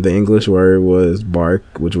 And then the English word was bark,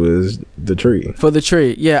 which was the tree. For the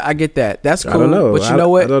tree. Yeah, I get that. That's cool. I don't know. But you know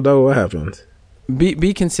what? I don't know what happened.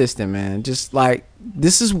 Be consistent, man. Just like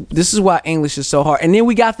this is why English is so hard. And then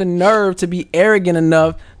we got the nerve to be arrogant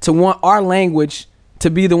enough to want our language to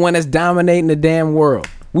be the one that's dominating the damn world.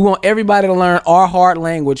 We want everybody to learn our hard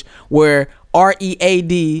language where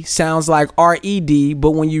R-E-A-D sounds like R-E-D,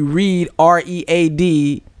 but when you read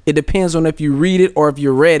R-E-A-D, it depends on if you read it or if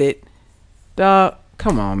you read it. Dog,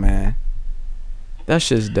 come on, man. That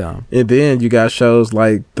shit's dumb. And then you got shows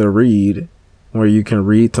like The Read, where you can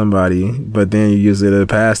read somebody, but then you use it in the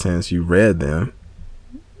past tense. You read them.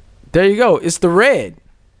 There you go. It's the read.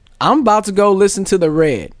 I'm about to go listen to the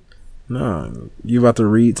read. No, you about to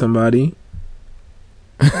read somebody.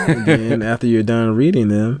 And then after you're done reading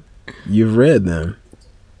them, you've read them.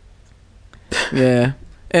 Yeah.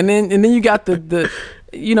 And then you got the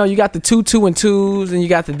you got the 2 and 2s, and you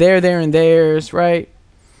got the there and there's, right?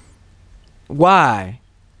 Why?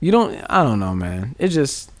 I don't know, man. It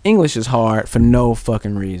just, English is hard for no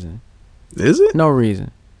fucking reason. Is it? No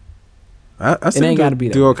reason. I seem to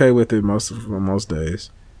do okay with it most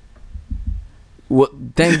days. Well,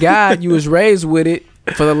 thank God you was raised with it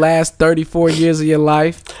for the last 34 years of your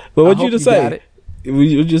life. But what'd you just say?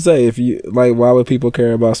 What'd you say? If you like, why would people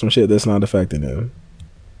care about some shit that's not affecting them?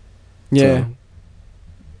 Yeah.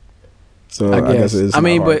 So I guess it's not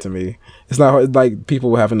hard to me. It's not hard, like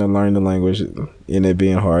people having to learn the language and it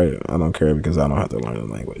being hard. I don't care because I don't have to learn the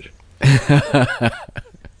language.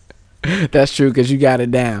 That's true because you got it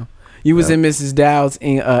down. You was in Mrs. Dowd's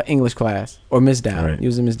English class, or Miss Dowd. Right. You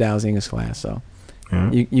was in Miss Dowd's English class, so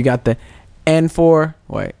you got the N for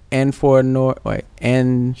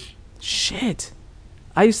shit.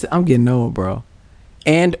 I'm getting old, bro.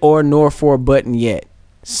 And or nor for button yet.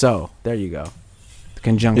 So there you go. The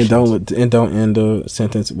conjunction. And don't end a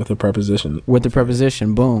sentence with a preposition. With the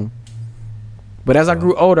preposition, boom. But as I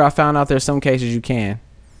grew older, I found out there's some cases you can.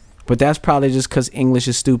 But that's probably just because English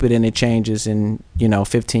is stupid and it changes, and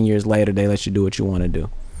 15 years later they let you do what you want to do.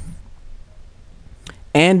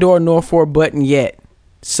 And or nor for button yet.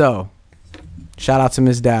 So, shout out to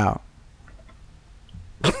Miss Dow.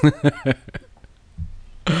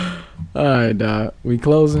 All right, dog. We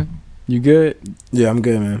closing? You good? Yeah, I'm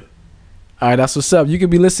good, man. All right, that's what's up. You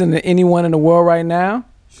could be listening to anyone in the world right now.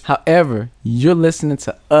 However, you're listening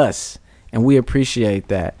to us, and we appreciate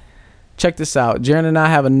that. Check this out. Jaron and I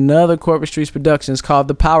have another Corporate Streets Productions called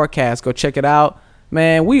The Powercast. Go check it out.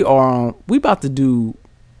 Man, we about to do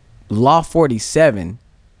Law 47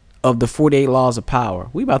 of the 48 Laws of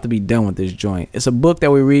Power. We about to be done with this joint. It's a book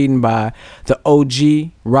that we're reading by the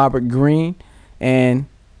OG Robert Greene, and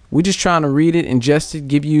we're just trying to read it, ingest it,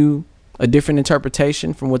 give you a different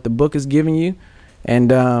interpretation from what the book is giving you,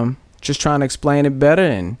 and just trying to explain it better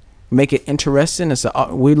and make it interesting.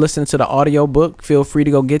 We listen to the audio book. Feel free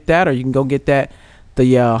to go get that, or you can go get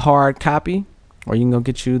the hard copy, or you can go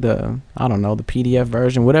get you the PDF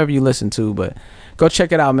version, whatever you listen to. But go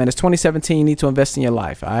check it out, man. It's 2017. You need to invest in your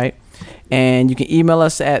life, all right? And you can email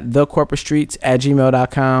us at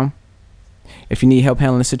thecorporatestreets@gmail.com. If you need help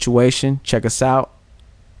handling the situation, check us out.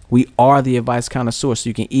 We are the advice connoisseur, so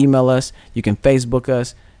you can email us, you can Facebook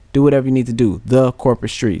us, do whatever you need to do. The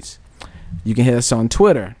Corporate Streets. You can hit us on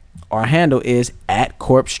Twitter. Our handle is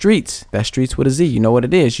 @CorpStreets. That's streets with a Z. You know what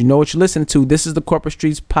it is. You know what you're listening to. This is the Corporate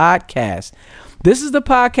Streets podcast. This is the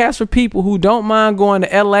podcast for people who don't mind going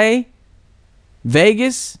to LA,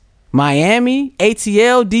 Vegas, Miami,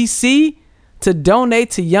 ATL, DC to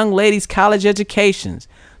donate to young ladies' college educations.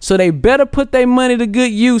 So they better put their money to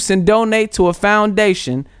good use and donate to a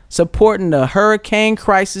foundation supporting the hurricane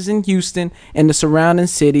crisis in Houston and the surrounding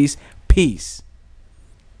cities. Peace.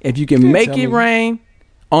 If you can make it rain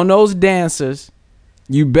on those dancers,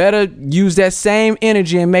 you better use that same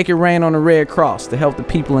energy and make it rain on the Red Cross to help the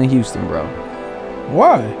people in Houston, bro.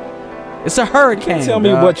 Why? It's a hurricane. Tell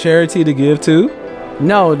me what charity to give to.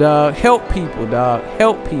 No, dog. Help people, dog.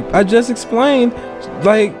 Help people. I just explained,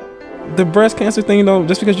 like, the breast cancer thing.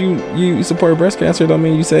 Just because you support breast cancer don't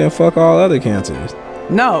mean you say fuck all other cancers.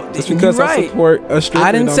 No, just because I support a stripper,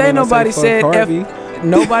 I didn't say nobody said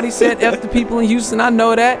nobody said F the people in Houston. I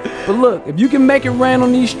know that. But look, if you can make it rain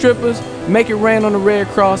on these strippers, make it rain on the Red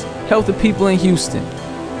Cross, help the people in Houston.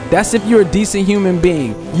 That's if you're a decent human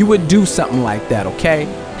being. You would do something like that, okay?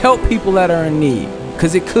 Help people that are in need,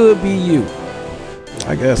 because it could be you.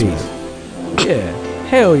 I guess. Peace. Yeah.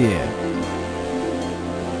 Hell yeah.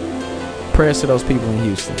 Prayers to those people in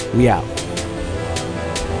Houston. We out.